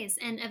this place?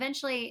 And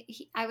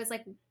eventually I was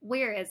like,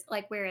 where is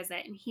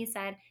it? And he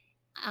said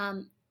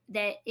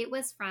that it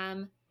was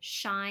from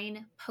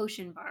Shine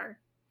Potion Bar,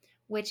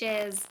 which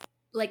is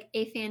like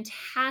a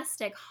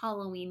fantastic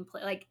Halloween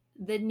play. Like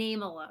the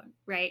name alone,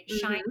 right?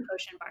 Shine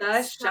Potion Bar.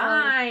 The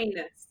Shine.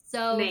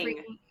 So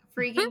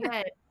freaking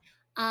good.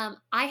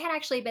 I had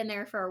actually been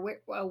there for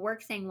a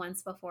work thing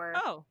once before.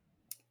 Oh.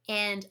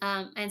 And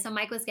so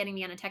Mike was getting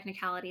me on a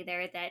technicality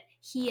there that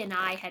he and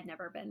I had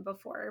never been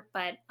before,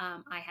 but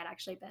I had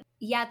actually been.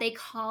 Yeah, they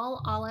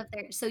call all of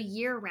so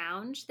year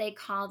round, they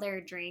call their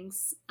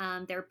drinks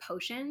their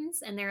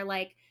potions, and they're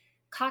like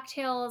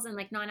cocktails and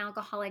like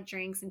non-alcoholic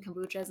drinks and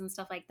kombuchas and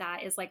stuff like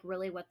that is like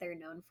really what they're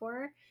known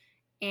for.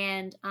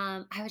 And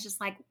I was just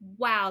like,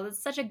 wow,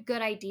 that's such a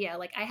good idea.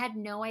 Like I had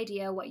no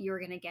idea what you were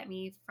going to get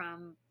me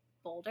from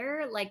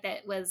Boulder. Like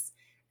that was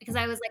because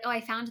I was like, oh,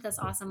 I found this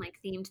awesome like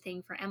themed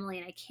thing for Emily,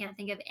 and I can't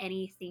think of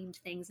any themed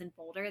things in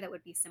Boulder that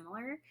would be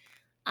similar.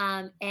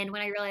 And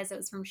when I realized it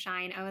was from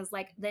Shine, I was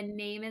like, the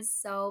name is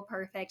so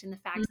perfect, and the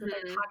fact that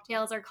their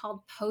cocktails are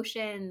called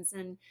potions,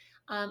 and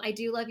I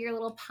do love your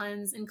little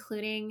puns,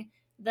 including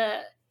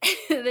the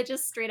the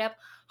just straight up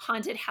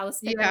haunted house.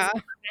 Yeah.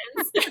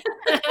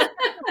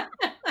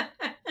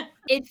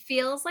 It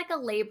feels like a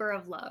labor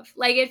of love.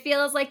 Like it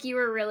feels like you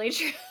were really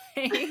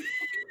trying.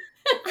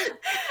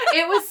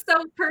 It was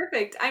so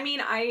perfect. I mean,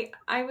 I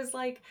was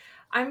like,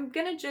 I'm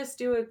gonna just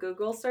do a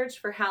Google search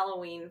for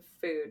Halloween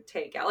food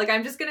takeout. Like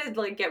I'm just gonna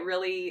like get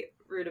really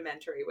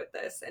rudimentary with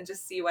this and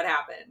just see what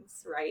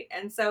happens, right?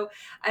 And so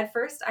at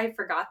first I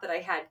forgot that I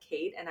had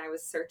Kate and I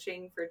was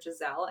searching for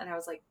Giselle and I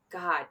was like,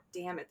 God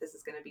damn it, this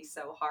is gonna be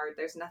so hard.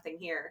 There's nothing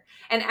here.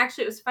 And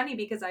actually it was funny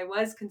because I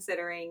was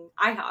considering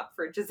IHOP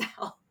for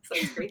Giselle. So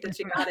it's great that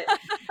she got it.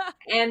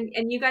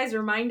 And you guys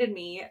reminded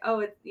me,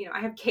 I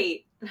have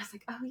Kate. And I was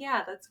like, oh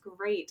yeah, that's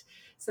great.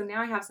 So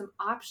now I have some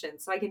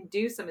options so I can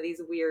do some of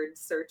these weird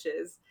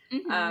searches.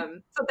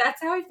 So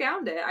that's how I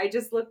found it. I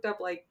just looked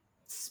up like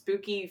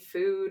spooky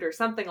food or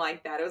something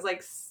like that. It was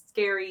like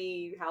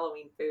scary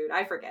Halloween food.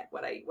 I forget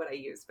what I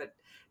used, but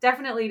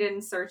definitely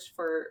didn't search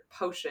for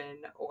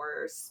potion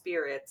or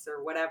spirits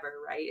or whatever,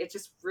 right? It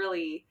just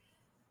really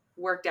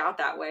worked out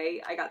that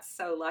way. I got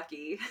so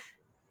lucky.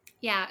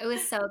 Yeah, it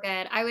was so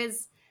good. I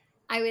was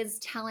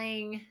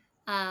telling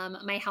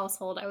my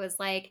household, I was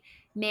like,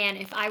 man,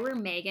 if I were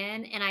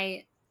Megan and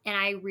I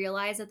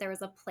realized that there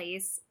was a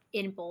place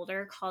in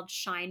Boulder called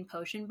Shine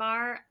Potion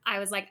Bar, I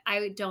was like,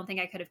 I don't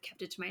think I could have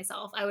kept it to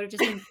myself. I would have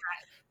just been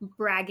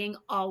bragging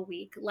all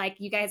week. Like,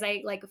 you guys,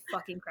 I like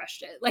fucking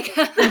crushed it. Like,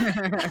 that's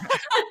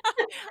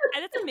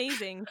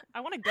amazing. I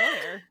want to go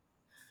there.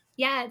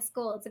 Yeah, it's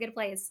cool. It's a good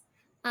place.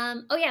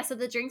 Oh yeah, so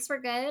the drinks were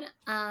good.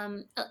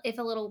 If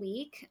a little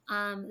weak.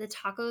 The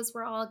tacos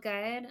were all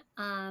good.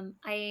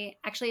 I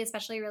actually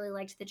especially really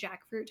liked the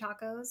jackfruit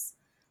tacos.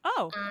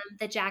 Oh.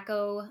 The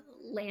Jacko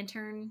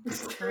lantern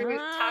fruit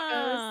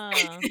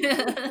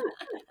tacos.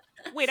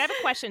 Wait, I have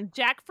a question.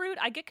 Jackfruit,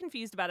 I get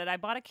confused about it. I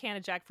bought a can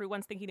of jackfruit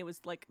once thinking it was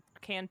like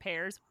canned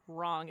pears.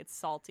 Wrong, it's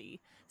salty.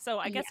 So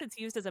I guess it's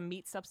used as a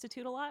meat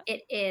substitute a lot?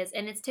 It is,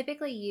 and it's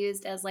typically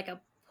used as like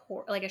a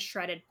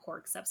shredded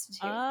pork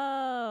substitute.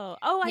 Oh,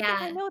 I think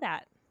I know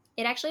that.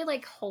 It actually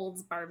like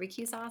holds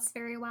barbecue sauce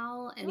very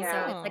well, and so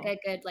it's like a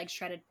good like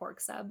shredded pork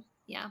sub.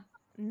 Yeah.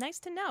 Nice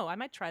to know. I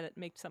might try that.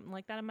 Make something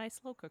like that in my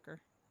slow cooker.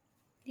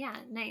 Yeah,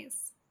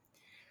 nice.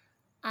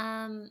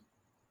 And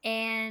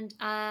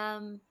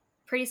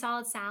pretty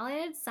solid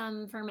salad,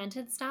 some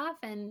fermented stuff,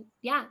 and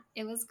yeah,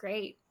 it was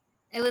great.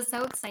 It was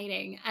so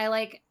exciting. I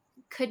like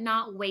could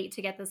not wait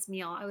to get this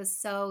meal. I was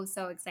so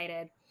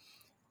excited.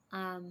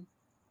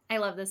 I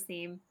love this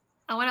theme.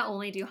 I want to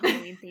only do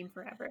Halloween theme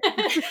forever.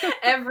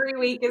 Every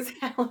week is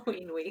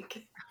Halloween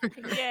week.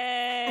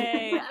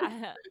 Yay!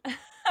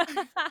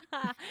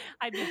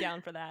 I'd be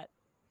down for that.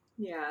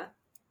 Yeah.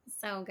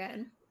 So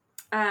good.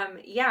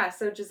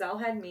 So Giselle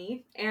had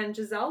me, and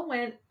Giselle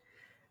went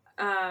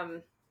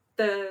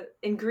the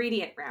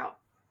ingredient route.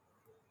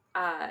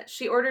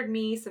 She ordered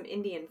me some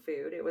Indian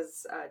food. It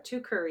was 2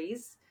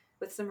 curries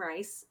with some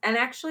rice, and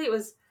actually it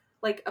was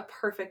like a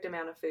perfect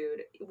amount of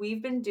food.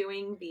 We've been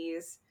doing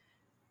these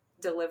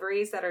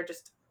deliveries that are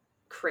just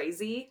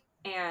crazy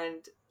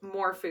and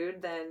more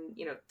food than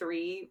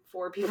 3-4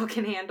 people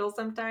can handle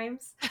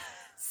sometimes.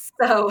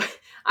 So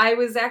I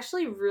was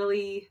actually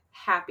really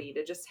happy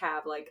to just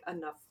have like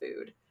enough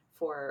food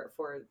for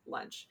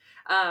lunch.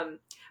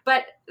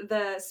 But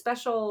the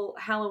special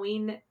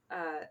Halloween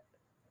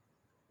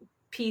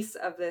piece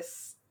of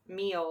this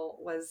meal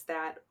was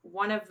that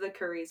one of the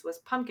curries was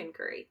pumpkin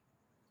curry.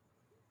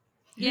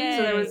 Yay.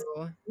 So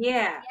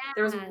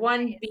there was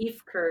one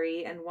beef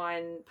curry and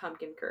one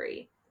pumpkin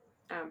curry.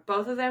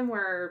 Both of them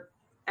were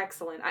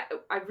excellent.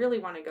 I really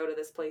want to go to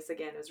this place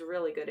again. It was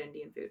really good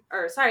Indian food.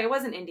 Or sorry, it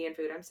wasn't Indian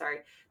food. I'm sorry,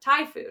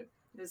 Thai food.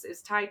 It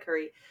was Thai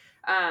curry,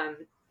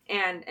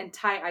 and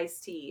Thai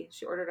iced tea.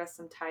 She ordered us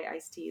some Thai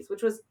iced teas,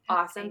 which was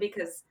awesome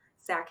because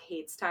Zach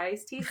hates Thai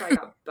iced tea, so I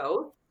got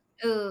both.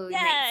 Ooh,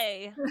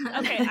 Yay! nice.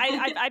 Okay,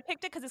 I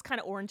picked it because it's kind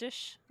of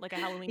orangish, like a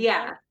Halloween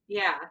color.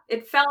 Yeah.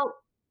 It felt.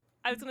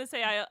 I was gonna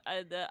say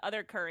the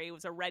other curry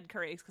was a red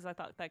curry because I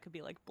thought that could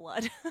be like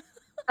blood.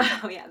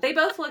 Oh yeah, they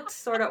both looked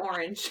sort of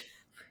orange,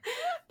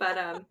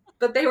 but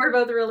they were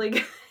both really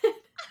good.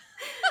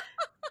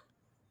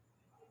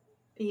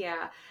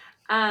 Yeah.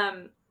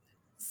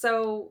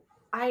 So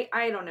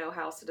I don't know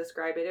how else to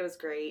describe it. It was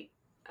great.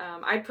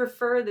 I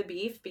prefer the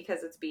beef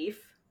because it's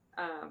beef.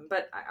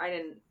 But I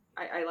didn't.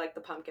 I like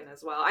the pumpkin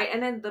as well.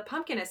 And then the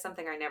pumpkin is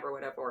something I never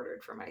would have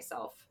ordered for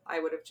myself. I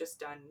would have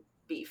just done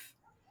beef.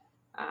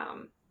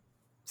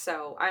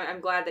 So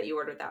I'm glad that you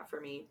ordered that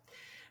for me.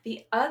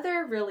 The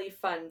other really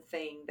fun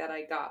thing that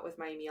I got with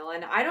my meal,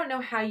 and I don't know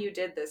how you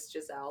did this,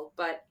 Giselle,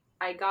 but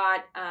I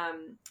got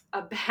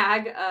a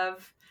bag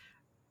of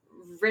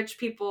rich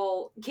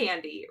people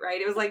candy,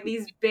 right? It was like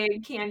these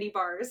big candy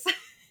bars.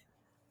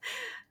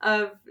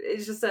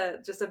 It's just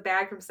a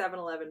bag from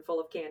 7-Eleven full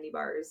of candy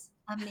bars.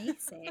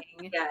 Amazing.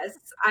 Yes,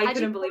 I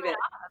couldn't believe it.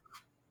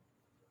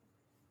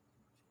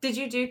 Did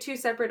you do 2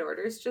 separate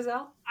orders,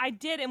 Giselle? I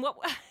did, and what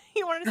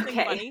you wanted to something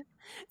funny?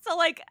 So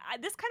like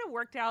this kind of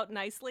worked out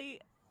nicely,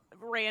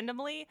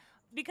 randomly,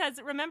 because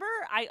remember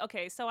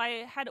so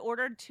I had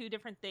ordered 2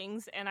 different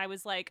things, and I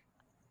was like,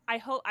 I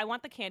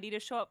want the candy to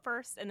show up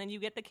first, and then you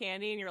get the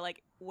candy, and you're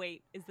like,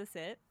 wait, is this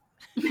it?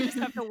 You just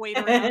have to wait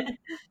around.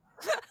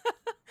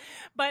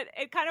 But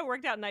it kind of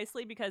worked out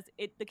nicely because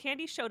the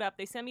candy showed up.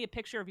 They sent me a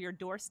picture of your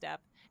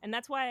doorstep, and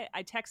that's why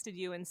I texted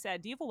you and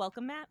said, "Do you have a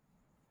welcome mat?"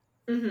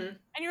 Mm-hmm.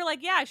 And you're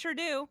like, "Yeah, I sure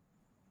do."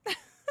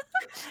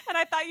 And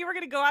I thought you were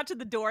going to go out to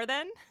the door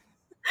then.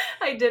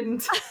 I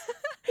didn't.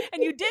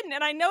 And you didn't.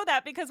 And I know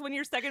that because when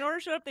your second order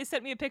showed up, they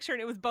sent me a picture,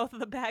 and it was both of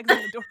the bags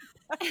on the door.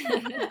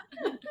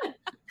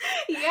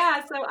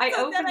 Yeah, so I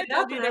opened it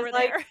up and I was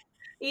like, there.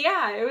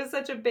 Yeah, it was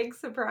such a big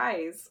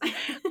surprise.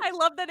 I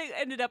love that it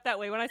ended up that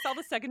way. When I saw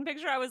the second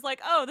picture, I was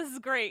like, oh, this is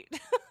great.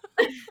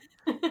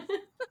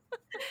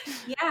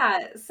 Yeah,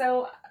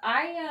 so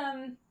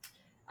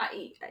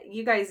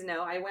you guys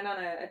know, I went on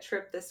a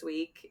trip this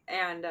week,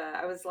 and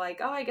I was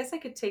like, oh, I guess I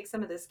could take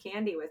some of this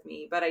candy with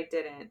me, but I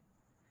didn't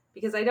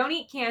because I don't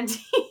eat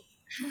candy.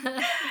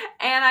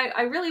 And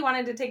I really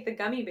wanted to take the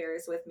gummy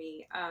bears with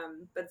me,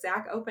 but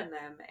Zach opened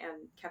them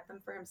and kept them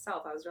for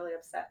himself. I was really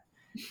upset.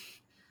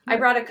 I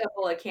brought a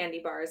couple of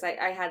candy bars.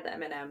 I had the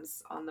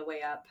M&Ms on the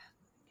way up,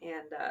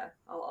 and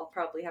I'll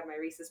probably have my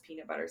Reese's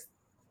peanut butter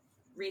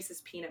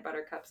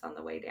cups on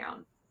the way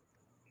down.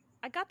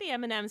 I got the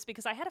M&Ms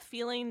because I had a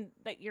feeling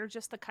that you're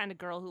just the kind of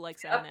girl who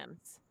likes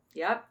M&Ms.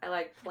 Yep, I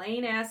like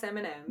plain ass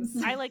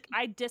M&Ms.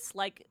 I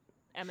dislike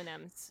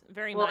M&Ms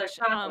very well, much.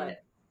 They're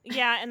chocolate.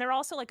 Yeah, and they're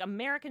also like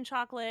American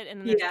chocolate,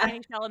 and then there's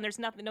candy shell, and there's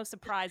no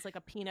surprise like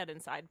a peanut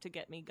inside to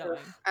get me going.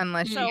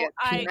 Unless you get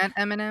peanut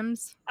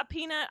M&Ms.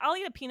 I'll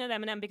eat a peanut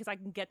M&M because I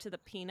can get to the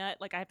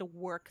peanut. Like I have to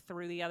work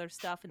through the other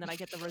stuff, and then I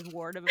get the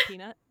reward of a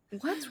peanut.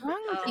 What's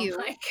wrong with you?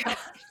 My God.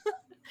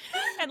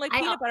 And like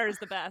peanut butter is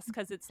the best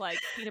because it's like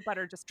peanut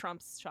butter just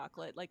trumps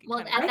chocolate. Like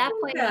at that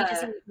point, you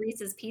just eat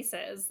Reese's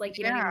Pieces. Like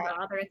you don't even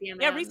bother with the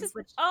M&Ms. Yeah, Reese's.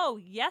 Oh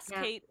yes,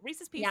 Kate.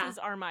 Reese's Pieces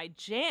are my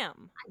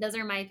jam. Those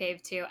are my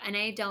fave too, and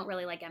I don't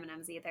really like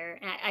M&Ms either.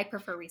 And I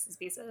prefer Reese's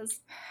Pieces.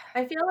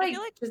 I feel like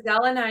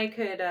Giselle and I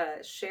could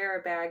share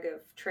a bag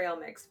of trail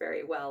mix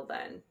very well.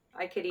 Then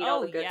I could eat all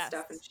the good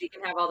stuff, and she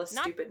can have all the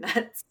stupid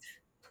nuts.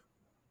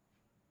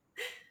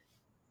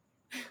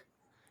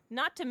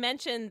 Not to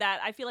mention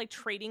that I feel like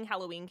trading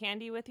Halloween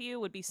candy with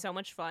you would be so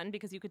much fun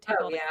because you could take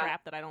all the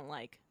crap that I don't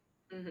like.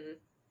 Mm-hmm.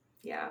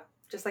 Yeah,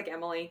 just like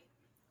Emily.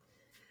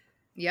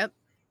 Yep.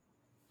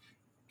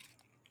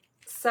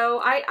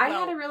 So I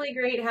had a really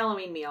great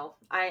Halloween meal.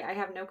 I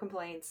have no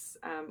complaints.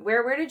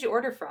 Where did you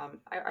order from?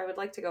 I would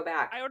like to go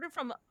back. I ordered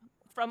from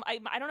I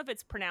don't know if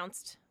it's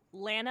pronounced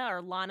Lana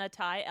or Lana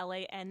Thai,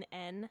 Lanni.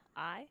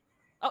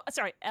 Oh,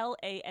 sorry,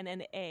 Lanna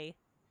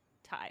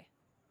Thai.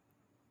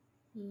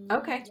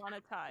 Okay. Lana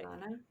Thai.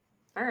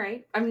 All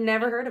right. I've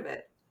never heard of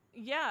it.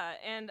 Yeah,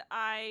 and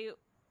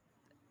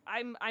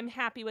I'm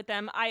happy with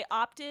them. I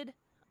opted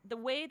the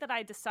way that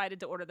I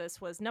decided to order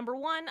this was number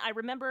one, I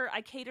remember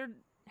I catered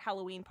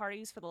Halloween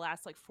parties for the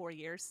last 4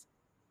 years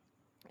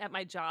at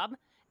my job,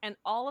 and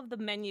all of the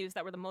menus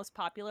that were the most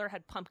popular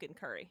had pumpkin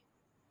curry.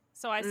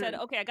 So I said,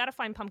 okay, I got to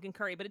find pumpkin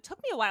curry, but it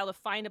took me a while to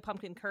find a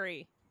pumpkin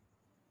curry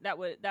that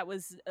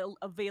was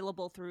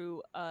available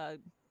through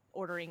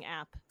ordering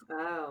app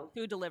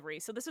food delivery.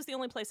 So this was the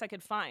only place I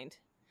could find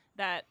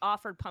that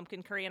offered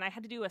pumpkin curry, and I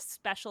had to do a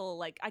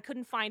special I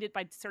couldn't find it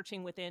by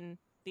searching within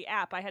the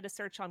app. I had to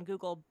search on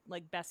Google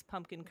best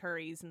pumpkin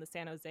curries in the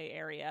San Jose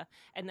area,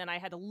 and then I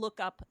had to look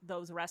up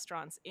those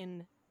restaurants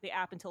in the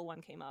app until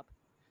one came up.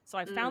 So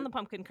I found the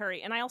pumpkin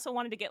curry, and I also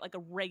wanted to get a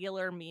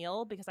regular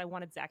meal because I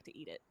wanted Zach to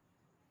eat it.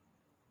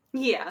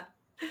 Yeah,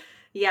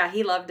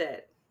 he loved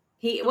it.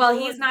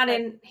 He's not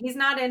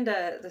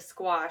into the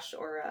squash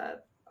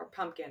or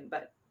pumpkin,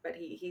 but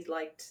he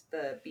liked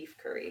the beef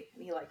curry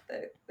and he liked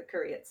the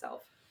curry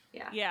itself.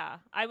 Yeah,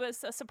 I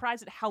was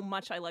surprised at how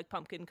much I like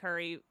pumpkin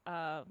curry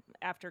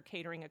after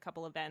catering a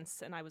couple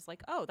events, and I was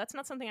like, oh, that's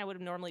not something I would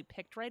have normally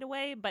picked right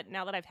away, but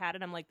now that I've had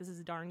it, I'm like, this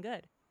is darn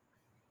good.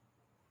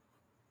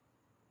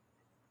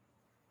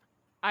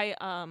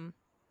 I'm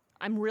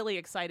really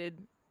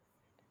excited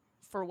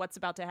for what's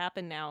about to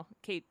happen now.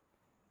 Kate.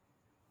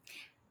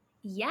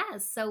 Yeah,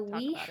 so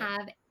we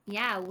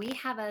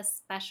have a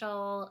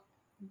special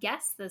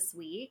guest this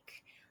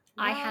week.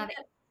 What?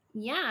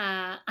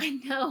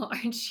 I know.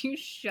 Aren't you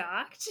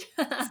shocked?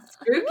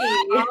 Spooky.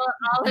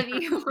 all of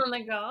you on the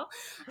go.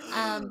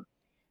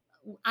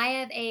 I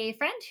have a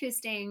friend who's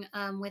staying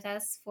with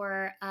us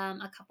for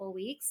a couple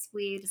weeks.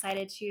 We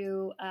decided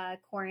to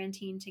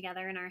quarantine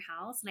together in our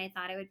house, and I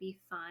thought it would be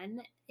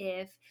fun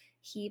if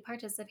he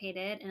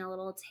participated in a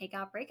little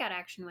takeout breakout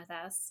action with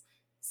us.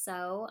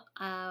 So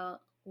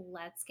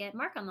let's get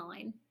Mark on the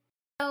line.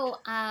 So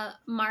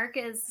Mark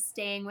is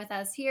staying with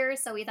us here,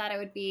 so we thought it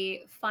would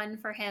be fun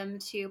for him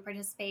to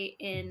participate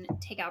in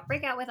takeout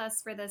breakout with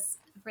us for this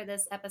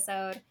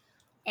episode,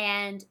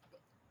 and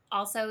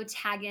also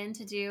tag in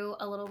to do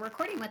a little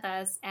recording with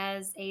us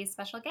as a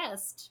special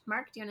guest.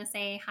 Mark, do you want to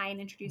say hi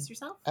and introduce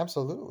yourself?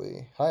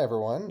 Absolutely. Hi,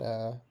 everyone.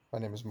 My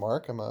name is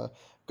Mark. I'm a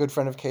good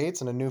friend of Kate's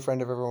and a new friend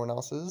of everyone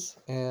else's,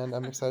 and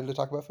I'm excited to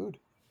talk about food.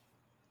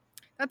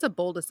 That's a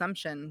bold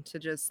assumption to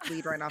just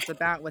lead right off the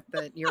bat with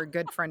that you're a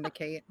good friend of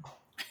Kate.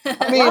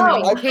 I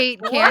mean, Kate,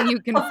 can you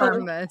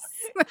confirm this?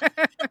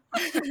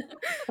 I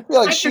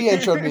feel like she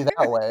introed me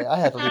that way. I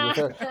have to leave with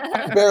her.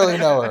 I barely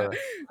know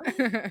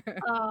her.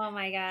 Oh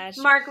my gosh.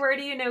 Mark, where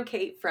do you know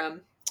Kate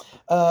from?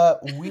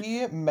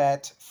 We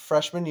met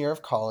freshman year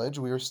of college.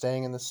 We were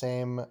staying in the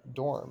same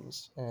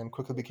dorms and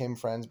quickly became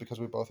friends because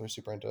we both are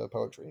super into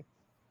poetry.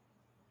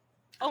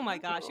 Oh my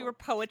gosh, you were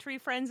poetry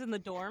friends in the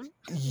dorm?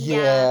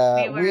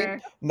 Yeah, we were.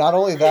 Not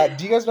only that,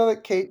 do you guys know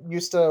that Kate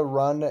used to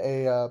run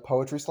a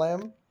poetry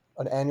slam?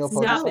 An annual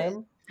poetry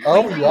slam?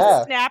 Oh,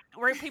 yeah.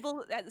 Where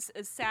people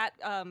sat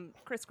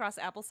crisscross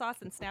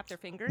applesauce and snapped their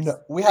fingers? No,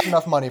 we had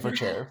enough money for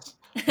chairs.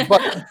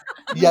 But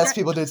yes,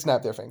 people did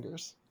snap their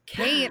fingers.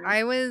 Kate,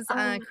 I was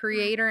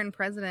creator and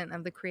president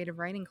of the Creative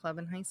Writing Club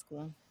in high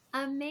school.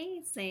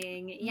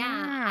 Amazing.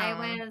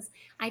 Yeah.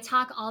 I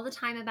talk all the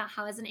time about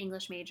how I was an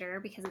English major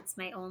because it's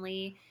my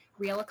only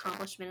real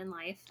accomplishment in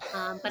life.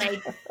 But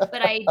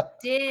I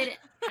did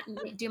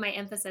do my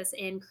emphasis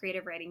in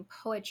creative writing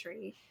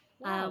poetry,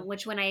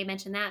 which when I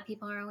mention that,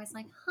 people are always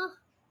like, huh.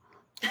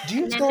 Do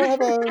you still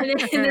have a...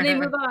 and then they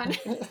move on.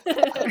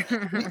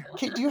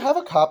 Kate, do you have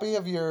a copy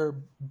of your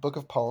book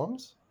of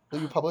poems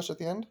that you published at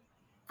the end?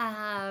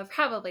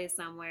 Probably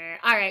somewhere.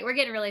 All right, we're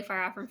getting really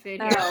far off from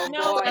food here. Oh,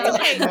 no,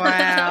 okay.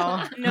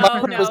 Wow. My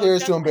purpose here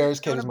is to embarrass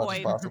Kate as much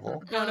as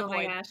possible. Don't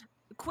my gosh.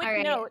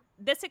 Quick note,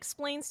 this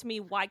explains to me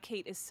why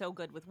Kate is so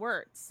good with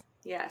words.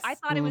 Yes. I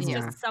thought it was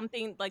just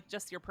something like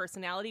just your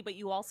personality, but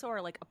you also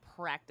are like a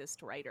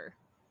practiced writer.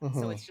 Mm-hmm.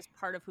 So it's just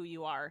part of who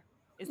you are.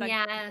 Is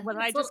that was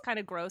I just kind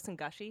of gross and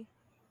gushy?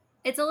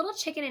 It's a little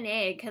chicken and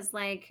egg because,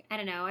 like, I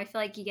don't know. I feel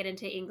like you get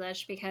into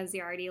English because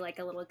you're already like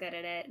a little good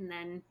at it, and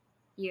then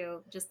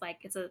you just like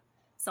it's a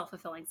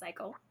self-fulfilling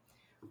cycle.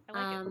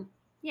 I like it.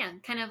 Yeah,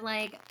 kind of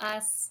like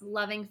us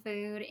loving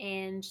food,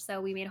 and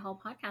so we made a whole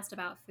podcast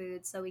about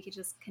food so we could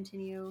just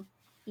continue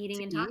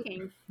eating and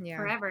talking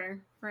forever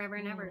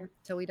and ever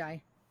till we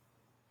die.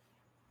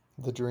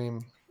 The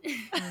dream.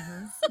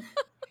 Mm-hmm.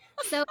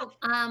 So,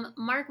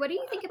 Mark, what do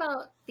you think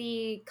about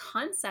the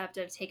concept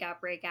of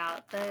Takeout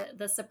Breakout,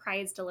 the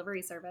surprise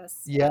delivery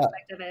service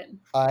aspect of it?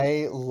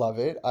 I love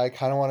it. I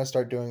kind of want to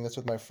start doing this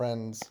with my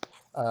friends,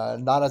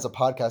 not as a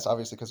podcast,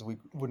 obviously, because we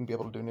wouldn't be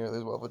able to do nearly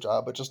as well of a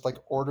job, but just like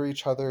order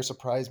each other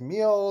surprise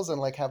meals and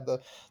like have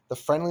the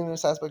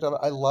friendliness aspect of it.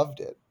 I loved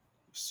it.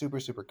 Super,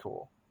 super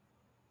cool.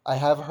 I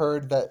have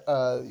heard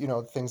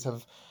that, things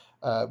have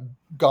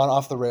gone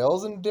off the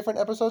rails in different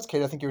episodes.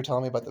 Kate, I think you were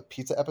telling me about the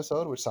pizza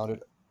episode, which sounded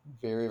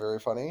very, very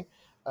funny.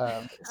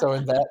 So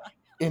in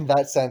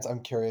that sense, I'm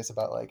curious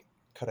about like,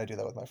 could I do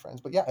that with my friends?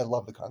 But yeah, I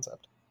love the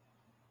concept.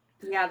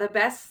 Yeah, the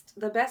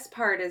best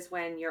part is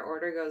when your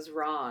order goes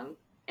wrong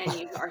and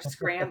you are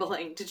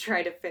scrambling to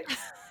try to fix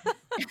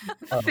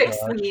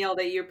the meal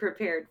that you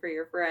prepared for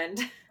your friend.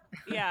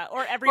 Yeah,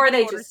 or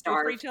everybody orders food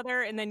for each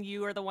other, and then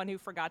you are the one who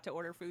forgot to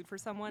order food for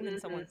someone, and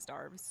someone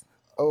starves.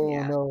 Oh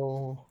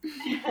no!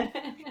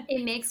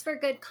 It makes for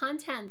good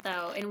content,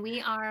 though, and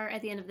we are,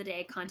 at the end of the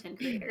day, content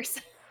creators.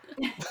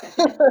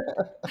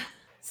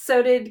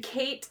 So, did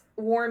Kate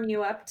warm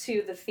you up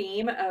to the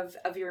theme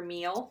of your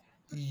meal?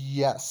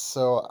 Yes.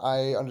 So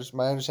my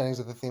understanding is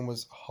that the theme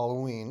was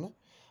Halloween,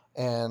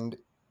 and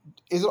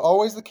is it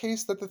always the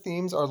case that the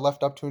themes are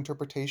left up to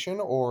interpretation,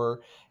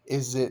 or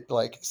is it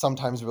like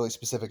sometimes really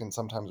specific and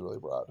sometimes really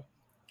broad?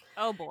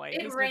 Oh boy.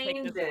 It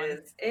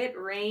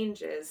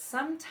ranges.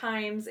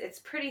 Sometimes it's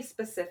pretty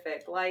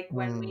specific. Like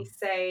when we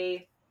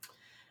say,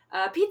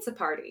 pizza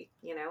party.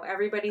 You know,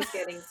 everybody's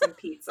getting some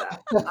pizza,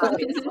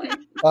 obviously.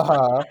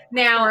 Uh-huh.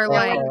 Now, Or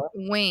like Uh-huh.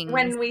 wings.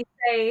 when we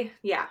say,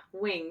 yeah,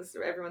 wings,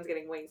 everyone's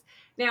getting wings.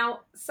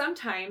 Now,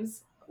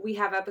 sometimes we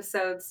have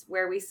episodes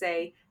where we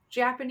say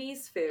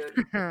Japanese food,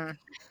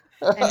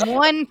 And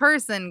one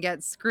person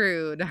gets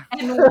screwed.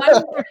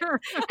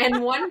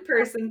 and one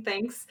person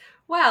thinks,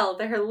 well,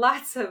 there are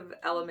lots of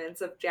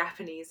elements of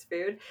Japanese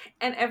food,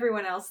 and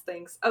everyone else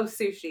thinks, oh,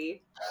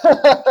 sushi.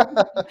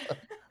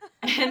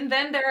 And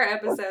then there are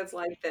episodes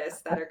like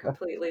this that are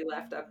completely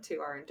left up to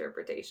our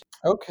interpretation.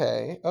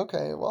 Okay.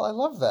 Well, I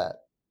love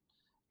that.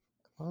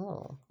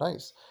 Oh,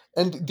 nice.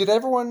 And did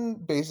everyone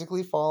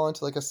basically fall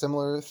into like a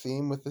similar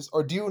theme with this,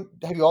 or have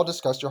you all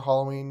discussed your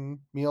Halloween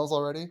meals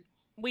already?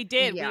 We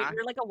did. Yeah.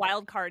 You're like a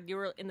wild card. You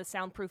were in the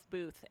soundproof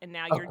booth, and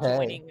now you're Okay.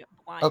 joining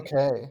blind.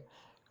 Okay.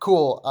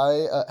 Cool.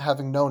 I,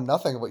 having known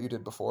nothing of what you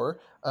did before,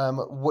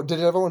 what did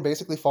everyone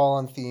basically fall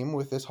on theme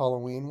with this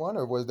Halloween one,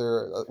 or was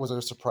there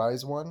a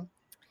surprise one?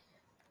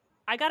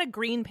 I got a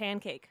green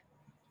pancake.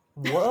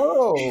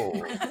 Whoa.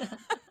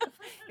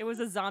 It was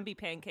a zombie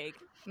pancake.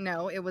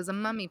 No, it was a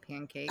mummy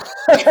pancake.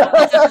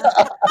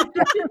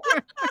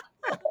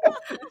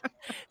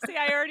 See,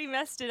 I already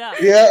messed it up.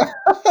 Yeah.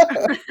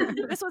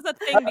 This was a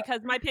thing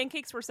because my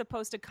pancakes were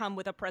supposed to come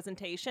with a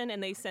presentation,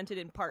 and they sent it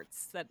in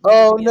parts that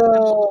Oh, needed to be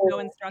assembled with no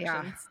no.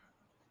 instructions.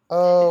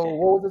 Oh,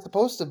 what was it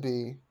supposed to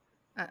be?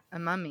 A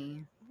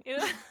mummy. It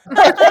was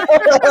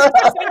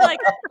supposed to be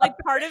like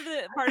part of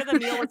the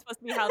meal was supposed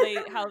to be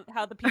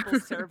how the people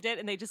served it,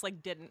 and they just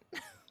like didn't.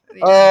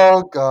 Yeah.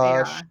 Oh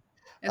gosh. Yeah.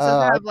 It's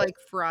supposed to have like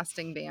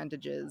frosting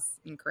bandages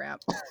and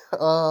crap.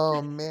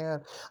 Oh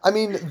man. I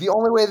mean, the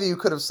only way that you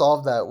could have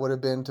solved that would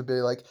have been to be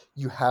like,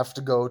 you have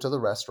to go to the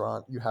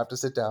restaurant, you have to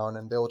sit down,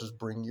 and they'll just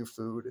bring you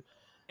food.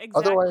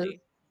 Otherwise,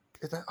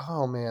 Exactly.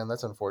 oh man,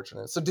 that's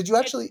unfortunate. So did you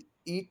actually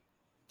eat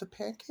the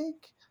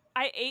pancake?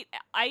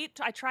 I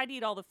tried to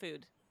eat all the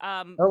food.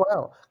 Oh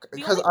wow. The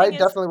Because only I thing is,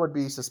 definitely would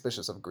be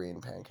suspicious of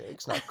green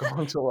pancakes, not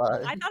going to lie.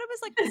 I thought it was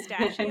like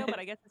pistachio, but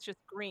I guess it's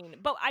just green.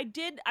 But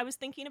I was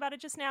thinking about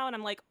it just now, and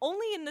I'm like,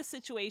 only in this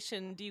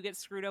situation do you get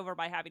screwed over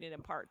by having it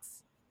in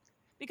parts.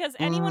 Because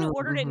anyone who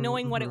ordered it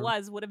knowing what it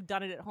was would have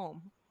done it at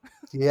home.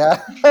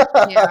 Yeah.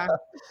 Yeah.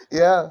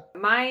 Yeah.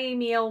 My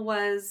meal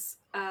was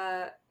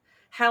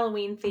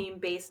Halloween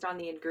themed based on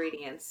the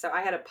ingredients. So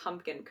I had a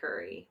pumpkin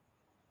curry.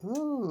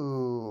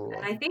 Ooh.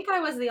 And I think I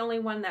was the only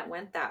one that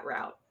went that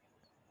route.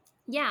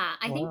 Yeah,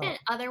 I think Wow. that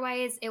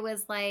otherwise it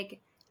was like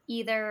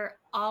either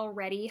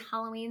already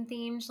Halloween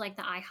themed, like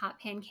the IHOP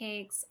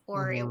pancakes,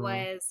 or it Mhm.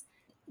 was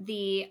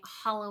the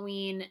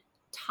Halloween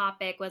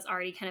topic was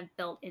already kind of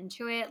built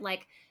into it.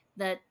 Like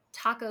the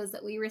tacos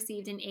that we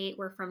received and ate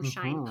were from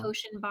Shine Mhm.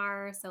 Potion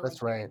Bar, so That's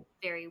like very, right.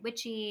 very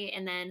witchy.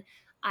 And then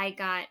I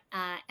got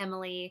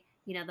Emily,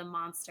 the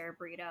monster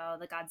burrito,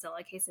 the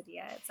Godzilla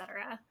quesadilla,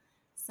 etc.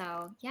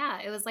 So yeah,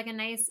 it was a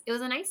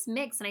nice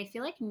mix, and I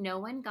feel like no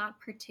one got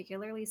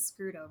particularly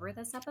screwed over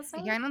this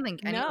episode. Yeah, I don't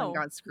think anyone No.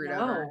 got screwed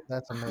No. over.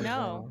 That's amazing.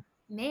 No.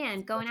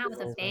 Man, going That's out with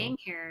a amazing. bang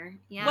here.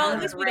 Yeah. Well, One at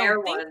of least the we rare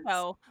don't think ones.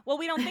 so. Well,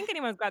 we don't think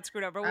anyone got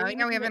screwed over. Well, We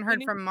haven't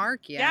heard from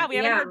Mark yet. Yeah, we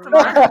haven't Yeah, heard from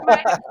Mark Mark.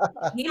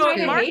 might- he So might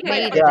have Mark hated might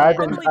it. have Yeah, a I've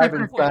been totally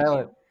different point of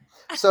silent.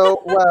 view.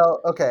 So,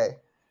 well, okay.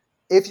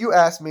 If you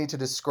asked me to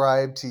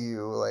describe to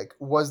you, like,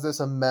 was this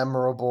a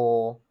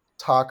memorable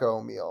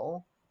taco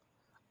meal?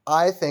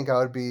 I think I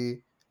would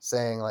be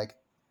saying, like,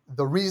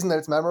 the reason that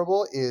it's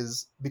memorable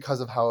is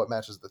because of how it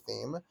matches the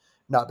theme,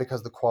 not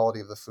because the quality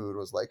of the food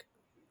was, like,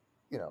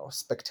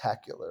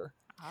 spectacular.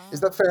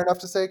 Is that fair enough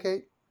to say,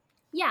 Kate?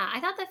 Yeah,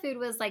 I thought the food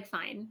was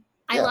fine.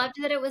 I Yeah. loved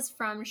that it was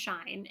from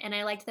Shine, and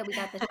I liked that we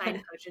got the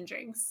Shine Potion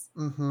drinks.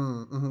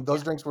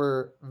 Those drinks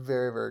were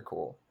very, very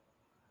cool.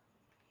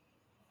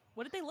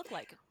 What did they look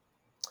like?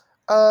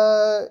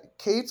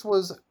 Kate's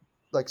was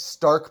like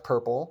stark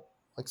purple,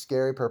 like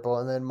scary purple,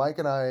 and then Mike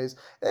and I's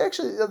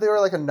they were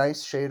like a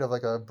nice shade of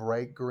like a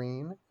bright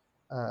green,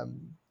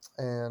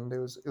 and it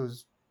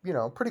was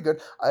pretty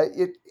good.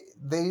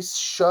 They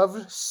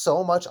shoved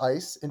so much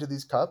ice into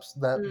these cups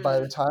that by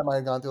the time I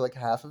had gone through like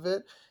half of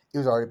it, it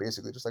was already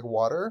basically just like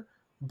water.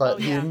 But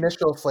the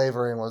initial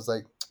flavoring was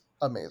like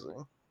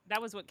amazing.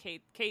 That was what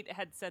Kate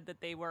had said,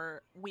 that they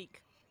were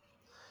weak.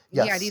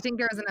 Yes. Yeah, do you think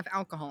there was enough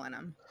alcohol in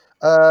them?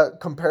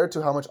 Compared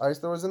to how much ice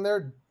there was in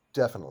there,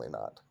 definitely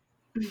not.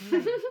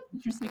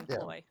 Interesting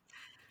ploy.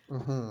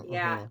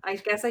 Yeah, I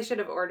guess I should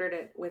have ordered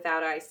it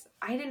without ice.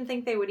 I didn't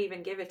think they would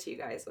even give it to you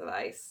guys with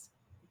ice.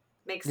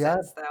 Makes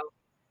sense, though.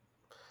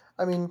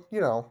 I mean,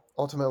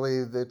 ultimately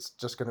it's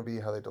just going to be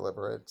how they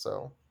deliver it,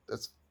 so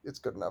it's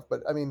good enough.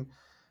 But I mean,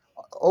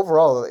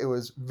 overall, it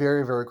was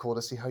very, very cool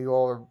to see how you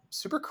all are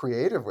super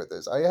creative with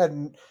this.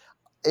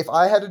 If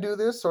I had to do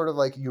this sort of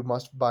like you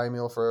must buy a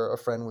meal for a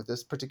friend with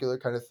this particular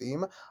kind of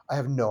theme, I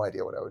have no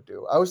idea what I would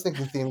do. I was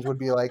thinking themes would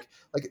be like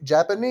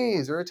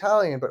Japanese or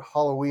Italian, but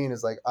Halloween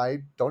is like, I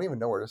don't even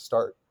know where to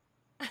start.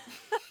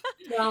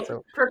 Well,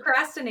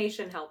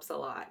 procrastination helps a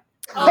lot.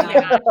 Oh my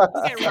god,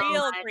 You get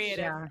real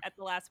creative at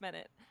the last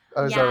minute.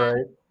 Oh, is that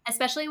right?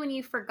 especially when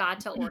you forgot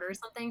to order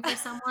something for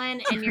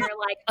someone and you're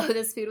like, oh,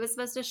 this food was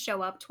supposed to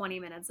show up 20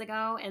 minutes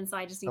ago, and so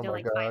I just need Oh to my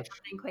like find gosh.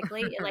 something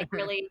quickly. It like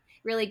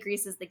really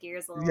greases the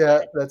gears a little Yeah,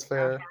 bit. that's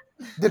fair.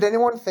 Did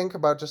anyone think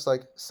about just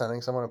like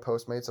sending someone a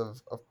Postmates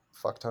of a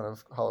fuck ton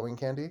of Halloween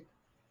candy?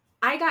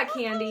 I got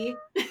candy.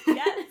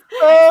 Yes.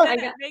 Ah! I I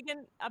sent got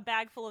Megan a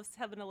bag full of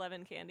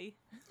 7-Eleven candy.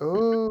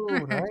 Ooh,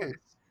 nice.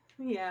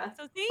 yeah.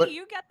 So see, But-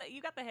 you got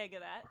the hang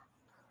of that.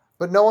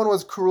 But no one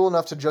was cruel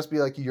enough to just be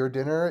like, your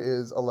dinner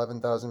is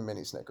 11,000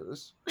 mini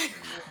Snickers.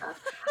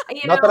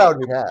 You Not know, that I would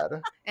be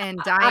mad. And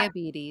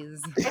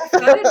diabetes. if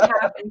that had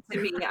happened to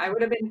me, I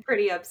would have been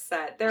pretty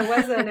upset. There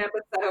was an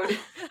episode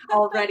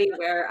already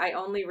where I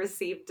only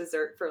received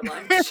dessert for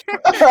lunch.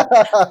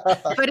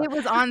 But it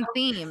was on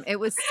theme. It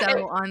was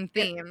so on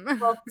theme.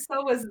 Well,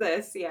 so was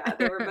this. Yeah,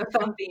 they were both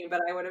on theme,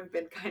 but I would have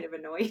been kind of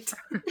annoyed.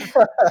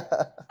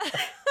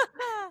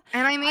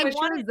 And I made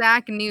sure wanted-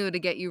 Zach knew to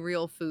get you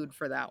real food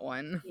for that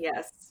one.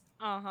 Yes.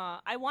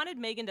 I wanted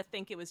Megan to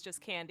think it was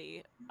just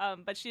candy,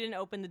 but she didn't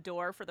open the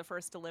door for the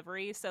first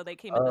delivery, so they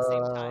came at the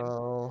same time.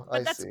 Oh, But I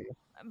that's- see.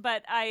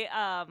 But I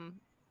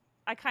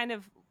kind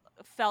of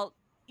felt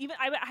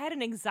I had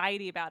an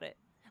anxiety about it.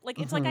 Like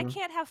it's like I Mhm.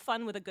 can't have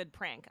fun with a good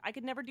prank. I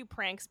could never do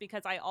pranks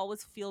because I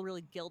always feel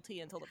really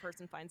guilty until the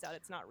person finds out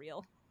it's not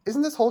real.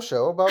 Isn't this whole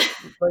show about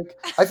like?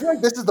 I feel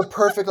like this is the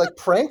perfect like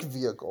prank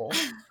vehicle.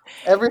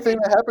 Everything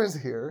that happens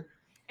here.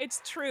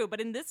 It's true, but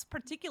in this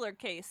particular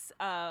case,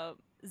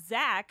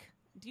 Zach,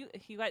 you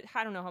guys,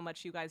 I don't know how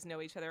much you guys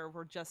know each other.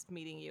 We're just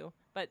meeting you,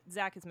 but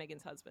Zach is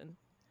Megan's husband.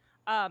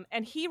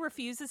 And he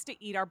refuses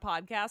to eat our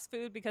podcast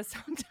food because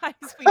sometimes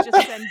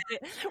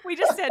we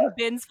just send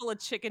bins full of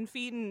chicken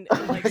feet and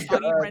like my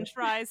soggy God. French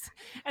fries,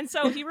 and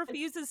so he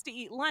refuses to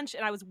eat lunch.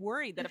 And I was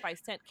worried that if I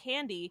sent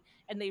candy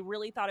and they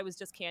really thought it was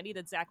just candy,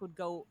 that Zach would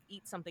go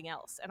eat something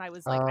else. And I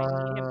was like, I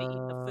need him to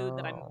eat the food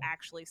that I'm Oh.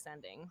 actually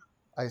sending.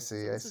 I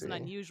see. So I this is see. an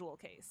unusual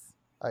case.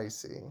 I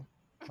see.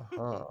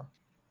 Uh-huh.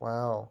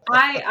 Wow.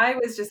 I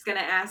was just gonna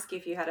ask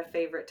if you had a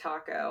favorite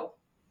taco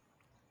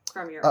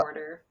from your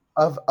order.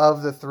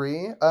 Of the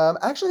three,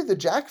 actually, the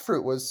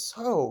jackfruit was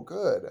so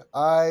good.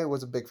 I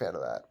was a big fan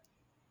of that.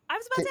 I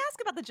was about to ask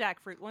about the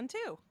jackfruit one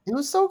too. It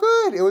was so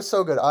good. It was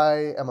so good.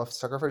 I am a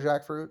sucker for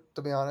jackfruit,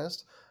 to be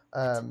honest.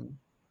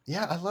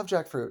 Yeah, I love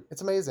jackfruit.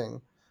 It's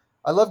amazing.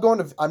 I love going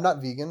to. I'm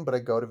not vegan, but I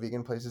go to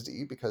vegan places to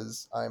eat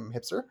because I'm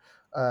hipster.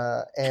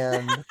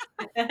 And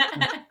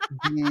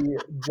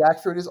the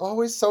jackfruit is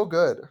always so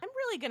good. I'm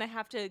really gonna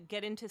have to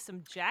get into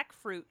some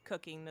jackfruit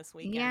cooking this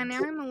weekend. Yeah, now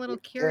I'm a little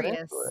Get into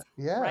curious. it.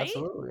 Yeah, Right?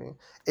 absolutely.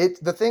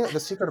 The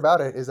secret about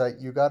it is that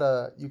you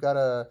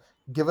gotta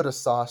give it a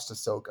sauce to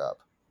soak up.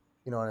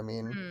 You know what I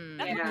mean? Hmm.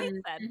 That's what Yeah.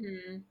 Kate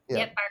said. Yeah.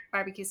 Yep,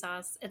 barbecue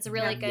sauce. It's a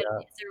really good. Yeah.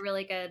 It's a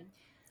really good.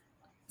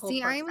 pulled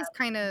See, pork I was sub.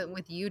 kind of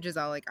with you,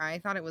 Giselle. Like, I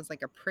thought it was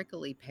like a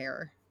prickly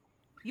pear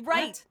You're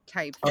right.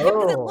 type. Oh. Yeah,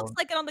 because it looks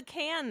like it on the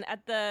can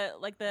at the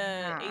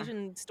Yeah.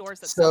 Asian stores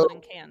that sell it in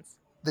cans.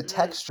 The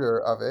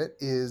texture of it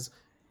is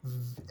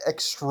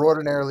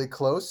extraordinarily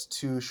close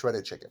to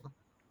shredded chicken.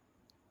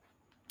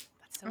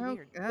 That's so Oh,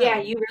 weird. Yeah,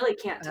 you really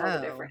can't tell the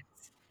Oh.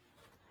 difference.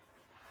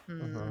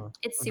 Mhm.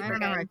 It's I super don't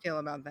know how I good. feel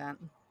about that.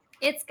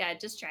 It's good.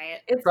 Just try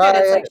it. It's Try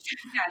good. It's it.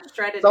 like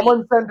shredded Someone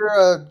meat. send her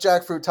a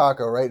jackfruit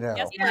taco right now.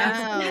 Yes,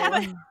 Yeah.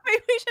 please.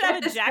 Maybe we should have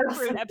a Just throw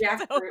jackfruit some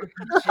episode.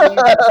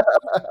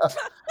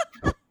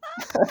 jackfruit.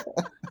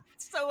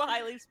 So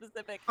highly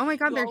specific. Oh my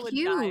god, You they're all would die.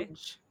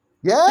 huge.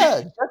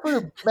 Yeah,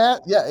 jackfruit,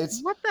 Matt. Yeah,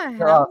 it's What the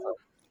they're hell? awesome.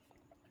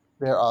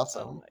 They're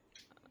awesome.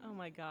 Oh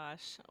my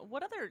gosh.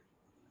 What other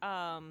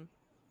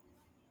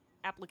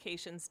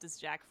applications does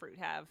jackfruit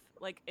have?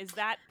 Like, is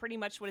that pretty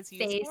much what it's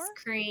used Face for?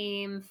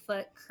 cream,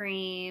 foot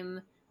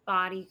cream,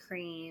 body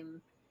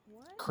cream,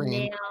 What? Cream.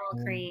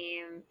 nail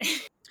cream.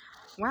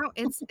 Wow,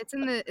 it's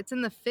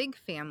in the fig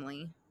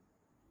family.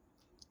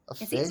 A It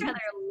seems fig? rather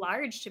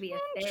large to be a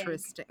fig.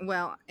 Interesting.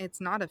 Well,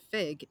 it's not a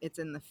fig. It's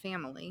in the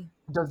family.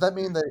 Does that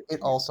mean that it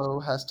also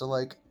has to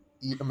like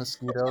eat a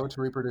mosquito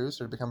to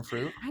reproduce or become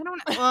fruit? I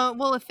don't know.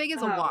 Well, a fig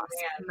is a Oh, wasp,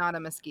 man. not a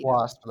mosquito.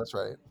 Wasp. That's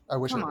right. I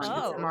wish Come it was.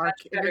 on, Oh. Mark. Much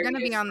If you're better going to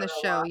be use on the for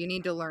a show, wasp. you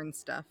need to learn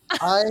stuff.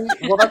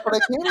 Well, that's what I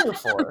came here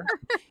for.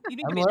 You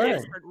need to I'm be an learning.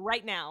 expert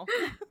right now.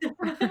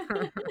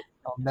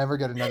 I'll never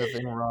get another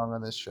thing wrong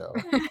on this show.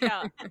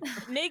 Yeah.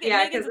 Megan, Yeah,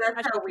 Megan's because a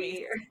that's special how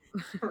case.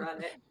 we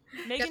run it.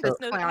 Megan Get this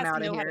just knows clown has to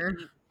outta know how to here.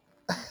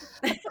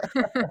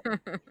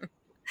 eat.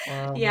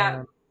 Oh, Yeah.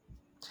 man.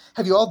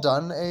 Have you all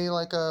done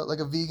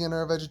a vegan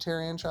or a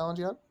vegetarian challenge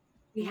yet?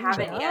 We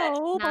haven't yet.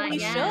 No, but Not we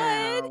yet.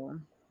 should. No.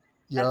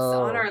 That's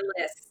Yo. on our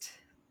list.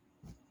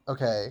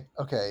 Okay.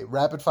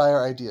 Rapid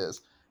fire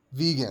ideas.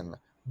 Vegan,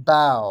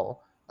 bao,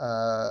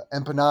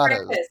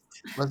 empanadas. Breakfast.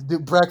 Let's do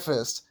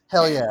breakfast.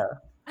 Hell yeah.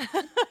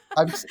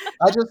 I just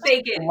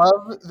Bacon.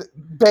 love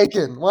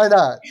bacon. Why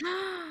not?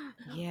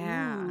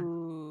 Yeah.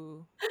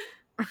 Ooh.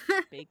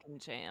 Bacon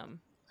jam.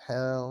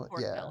 Hell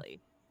Pork yeah.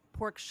 belly.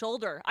 Pork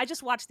shoulder. I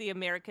just watched the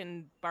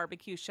American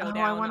Barbecue I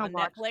Showdown wanna on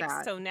watch Netflix,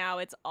 that. so now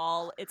it's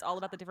all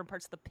about the different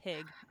parts of the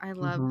pig. I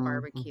love Mhm,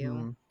 barbecue.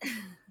 mhm.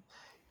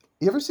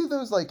 You ever see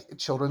those like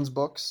children's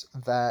books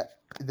that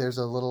there's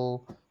a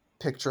little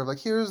picture of like,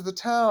 here's the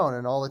town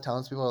and all the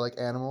townspeople are like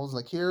animals, and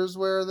like here's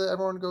where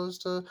everyone goes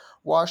to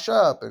wash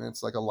up, and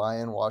it's like a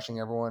lion washing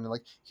everyone, and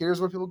like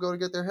here's where people go to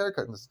get their hair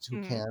cut, and it's a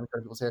toucan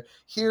cutting people's hair.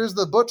 Here's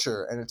the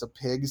butcher, and it's a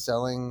pig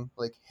selling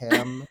like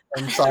ham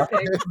and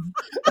sausage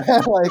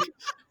and like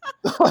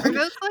Are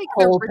those like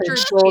the Richard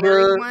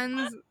Scarry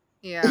ones?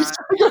 Yeah. It's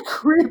like a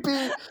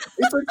creepy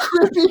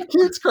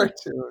kids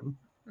cartoon.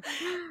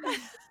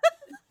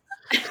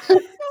 So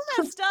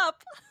messed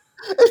up.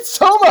 It's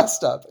so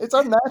messed up. It's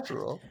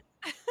unnatural.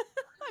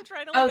 I'm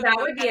trying to that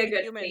would be a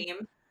good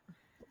theme.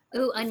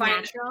 Ooh,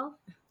 unnatural.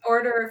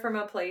 Order from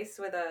a place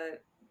with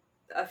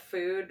a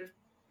food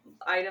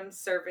item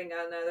serving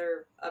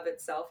another of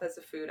itself as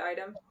a food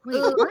item.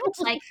 Wait,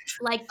 like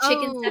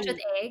chicken stuffed with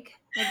egg,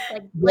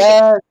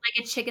 Yes. like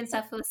a chicken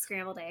stuffed with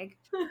scrambled egg.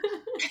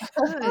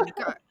 Good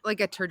God.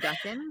 Like a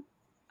turducken?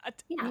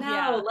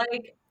 No,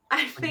 like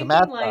I'm thinking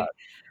like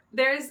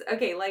there's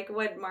like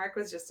what Mark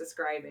was just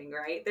describing,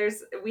 right?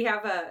 We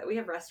have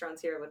restaurants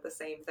here with the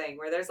same thing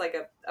where there's like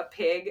a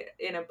pig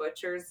in a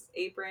butcher's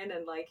apron,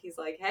 and like he's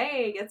like,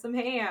 hey, get some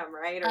ham,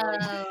 right? Or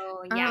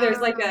there's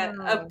like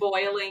a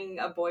boiling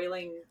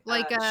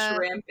like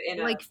shrimp in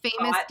like a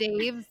Famous pot.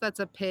 Dave's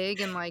that's a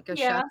pig in like a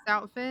chef's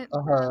outfit.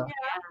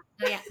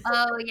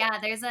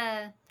 There's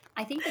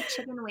I think the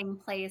chicken wing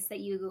place that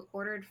you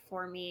ordered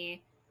for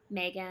me,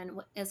 Megan,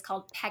 is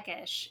called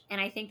Peckish,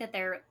 and I think that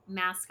their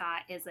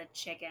mascot is a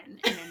chicken.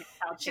 And then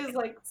She's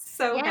like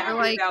so happy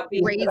like about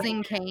being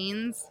Raising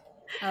Cane's.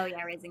 Oh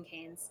yeah, Raising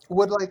Cane's.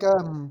 Would like a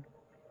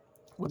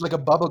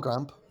Bubba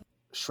Gump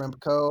Shrimp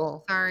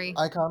Co.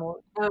 icon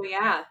work? Oh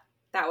yeah,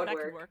 that would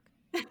work.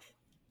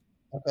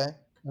 Okay.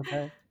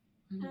 Mm-hmm.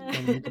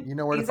 And you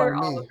know where These to find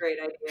are all me. great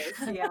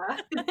ideas. Yeah.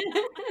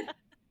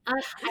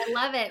 I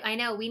love it. I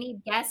know we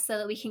need guests so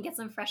that we can get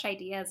some fresh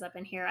ideas up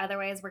in here.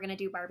 Otherwise, we're going to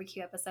do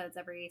barbecue episodes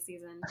every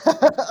season.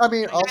 I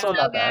mean, also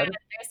not bad.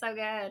 They're so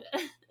good.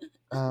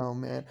 Oh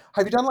man,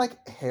 have you done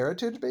like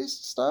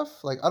heritage-based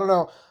stuff? Like I don't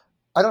know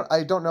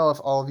if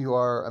all of you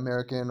are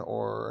American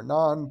or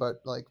non,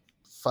 but like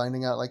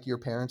finding out like your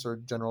parents or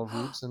general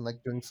roots and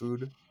like doing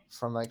food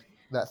from like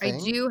that thing. I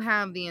do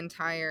have the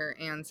entire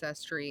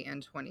Ancestry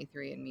and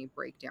 23andMe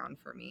breakdown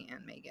for me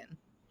and Megan.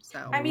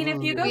 So I mean,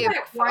 if you go we back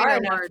have quite far a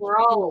enough, large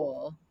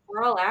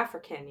we're all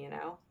African, you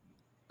know.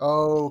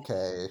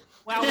 Okay.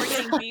 Wow, we're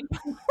getting deep.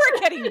 We're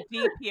getting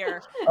deep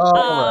here.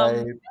 All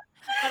right.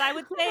 But I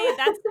would say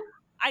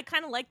I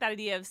kind of like that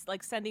idea of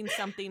like sending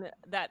something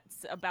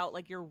that's about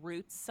like your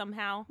roots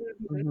somehow.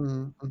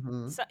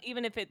 So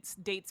even if it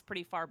dates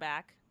pretty far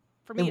back,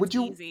 for me, it's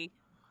easy.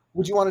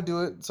 Would you want to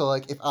do it so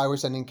like if I were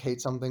sending Kate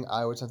something,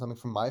 I would send something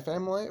from my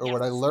family, or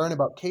would I learn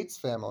about Kate's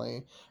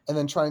family and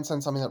then try and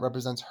send something that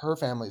represents her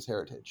family's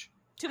heritage?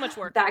 Too much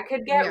work. That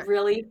could get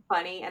really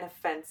funny and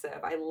offensive.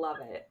 I love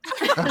it.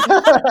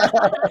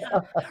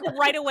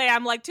 Right away,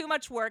 I'm like, too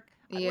much work.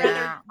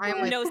 Yeah,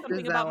 I know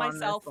something about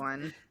myself.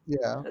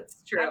 Yeah,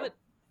 that's true.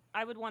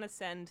 I would want to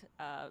send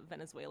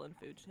Venezuelan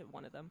food to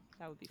one of them.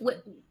 That would be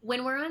fun.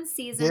 When we're on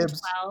season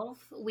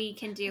 12, we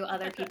can do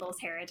other people's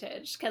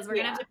heritage because we're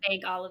going to have to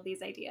bank all of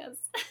these ideas.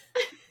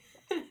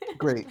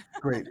 Great.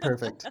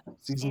 Perfect.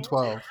 Season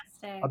 12.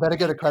 I better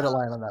get a credit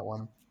line on that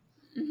one.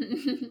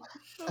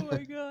 Oh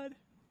my God.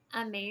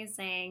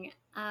 Amazing.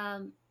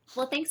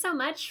 Well, thanks so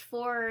much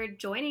for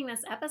joining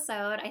this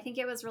episode. I think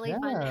it was really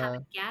fun to have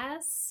a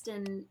guest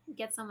and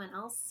get someone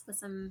else with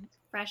some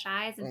fresh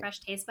eyes and fresh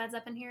taste buds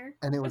up in here.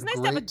 And it was nice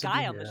to have a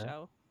guy on the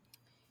show.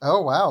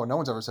 Oh, wow. No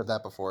one's ever said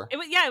that before. It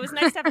was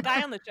nice to have a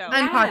guy on the show.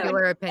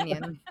 Unpopular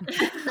opinion.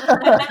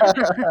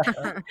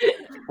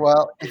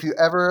 Well, if you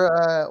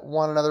ever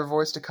want another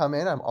voice to come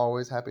in, I'm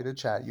always happy to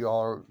chat. You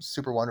all are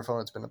super wonderful,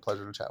 and it's been a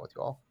pleasure to chat with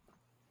you all.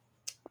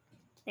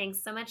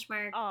 Thanks so much,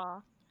 Mark.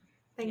 Aw.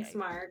 Thanks,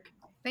 Mark.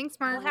 Thanks,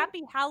 Mark. Well,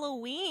 happy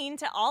Halloween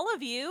to all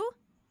of you.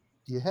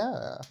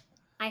 Yeah.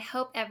 I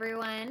hope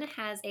everyone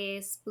has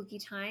a spooky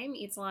time,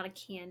 eats a lot of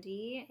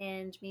candy,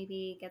 and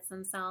maybe gets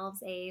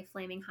themselves a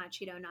flaming hot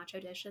Cheeto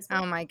nacho dish as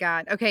well. Oh my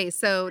God. Okay,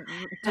 so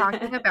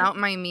talking about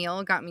my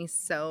meal got me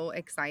so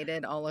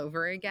excited all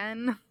over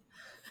again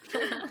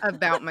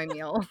about my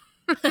meal.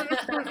 Oh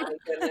my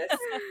goodness.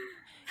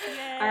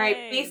 All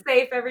right, be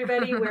safe,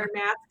 everybody. Wear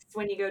masks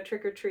when you go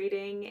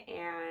trick-or-treating,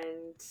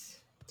 and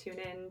tune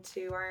in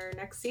to our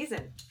next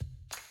season.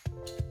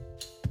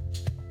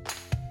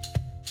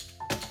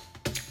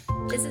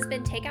 This has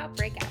been Takeout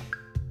Breakout.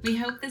 We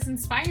hope this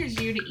inspires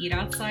you to eat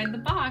outside the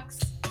box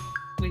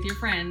with your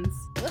friends.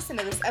 Listen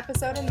to this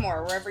episode and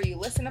more wherever you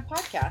listen to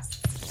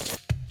podcasts.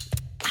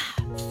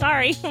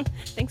 Sorry.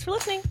 Thanks for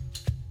listening.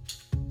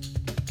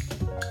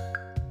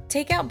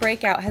 Takeout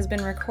Breakout has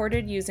been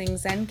recorded using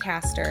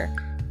Zencastr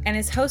and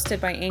is hosted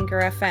by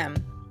Anchor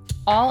FM.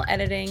 All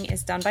editing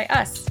is done by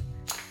us,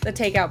 the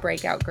Takeout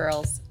Breakout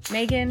girls,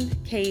 Megan,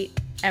 Kate,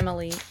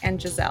 Emily,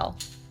 and Giselle.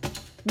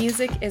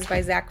 Music is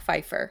by Zach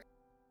Pfeiffer.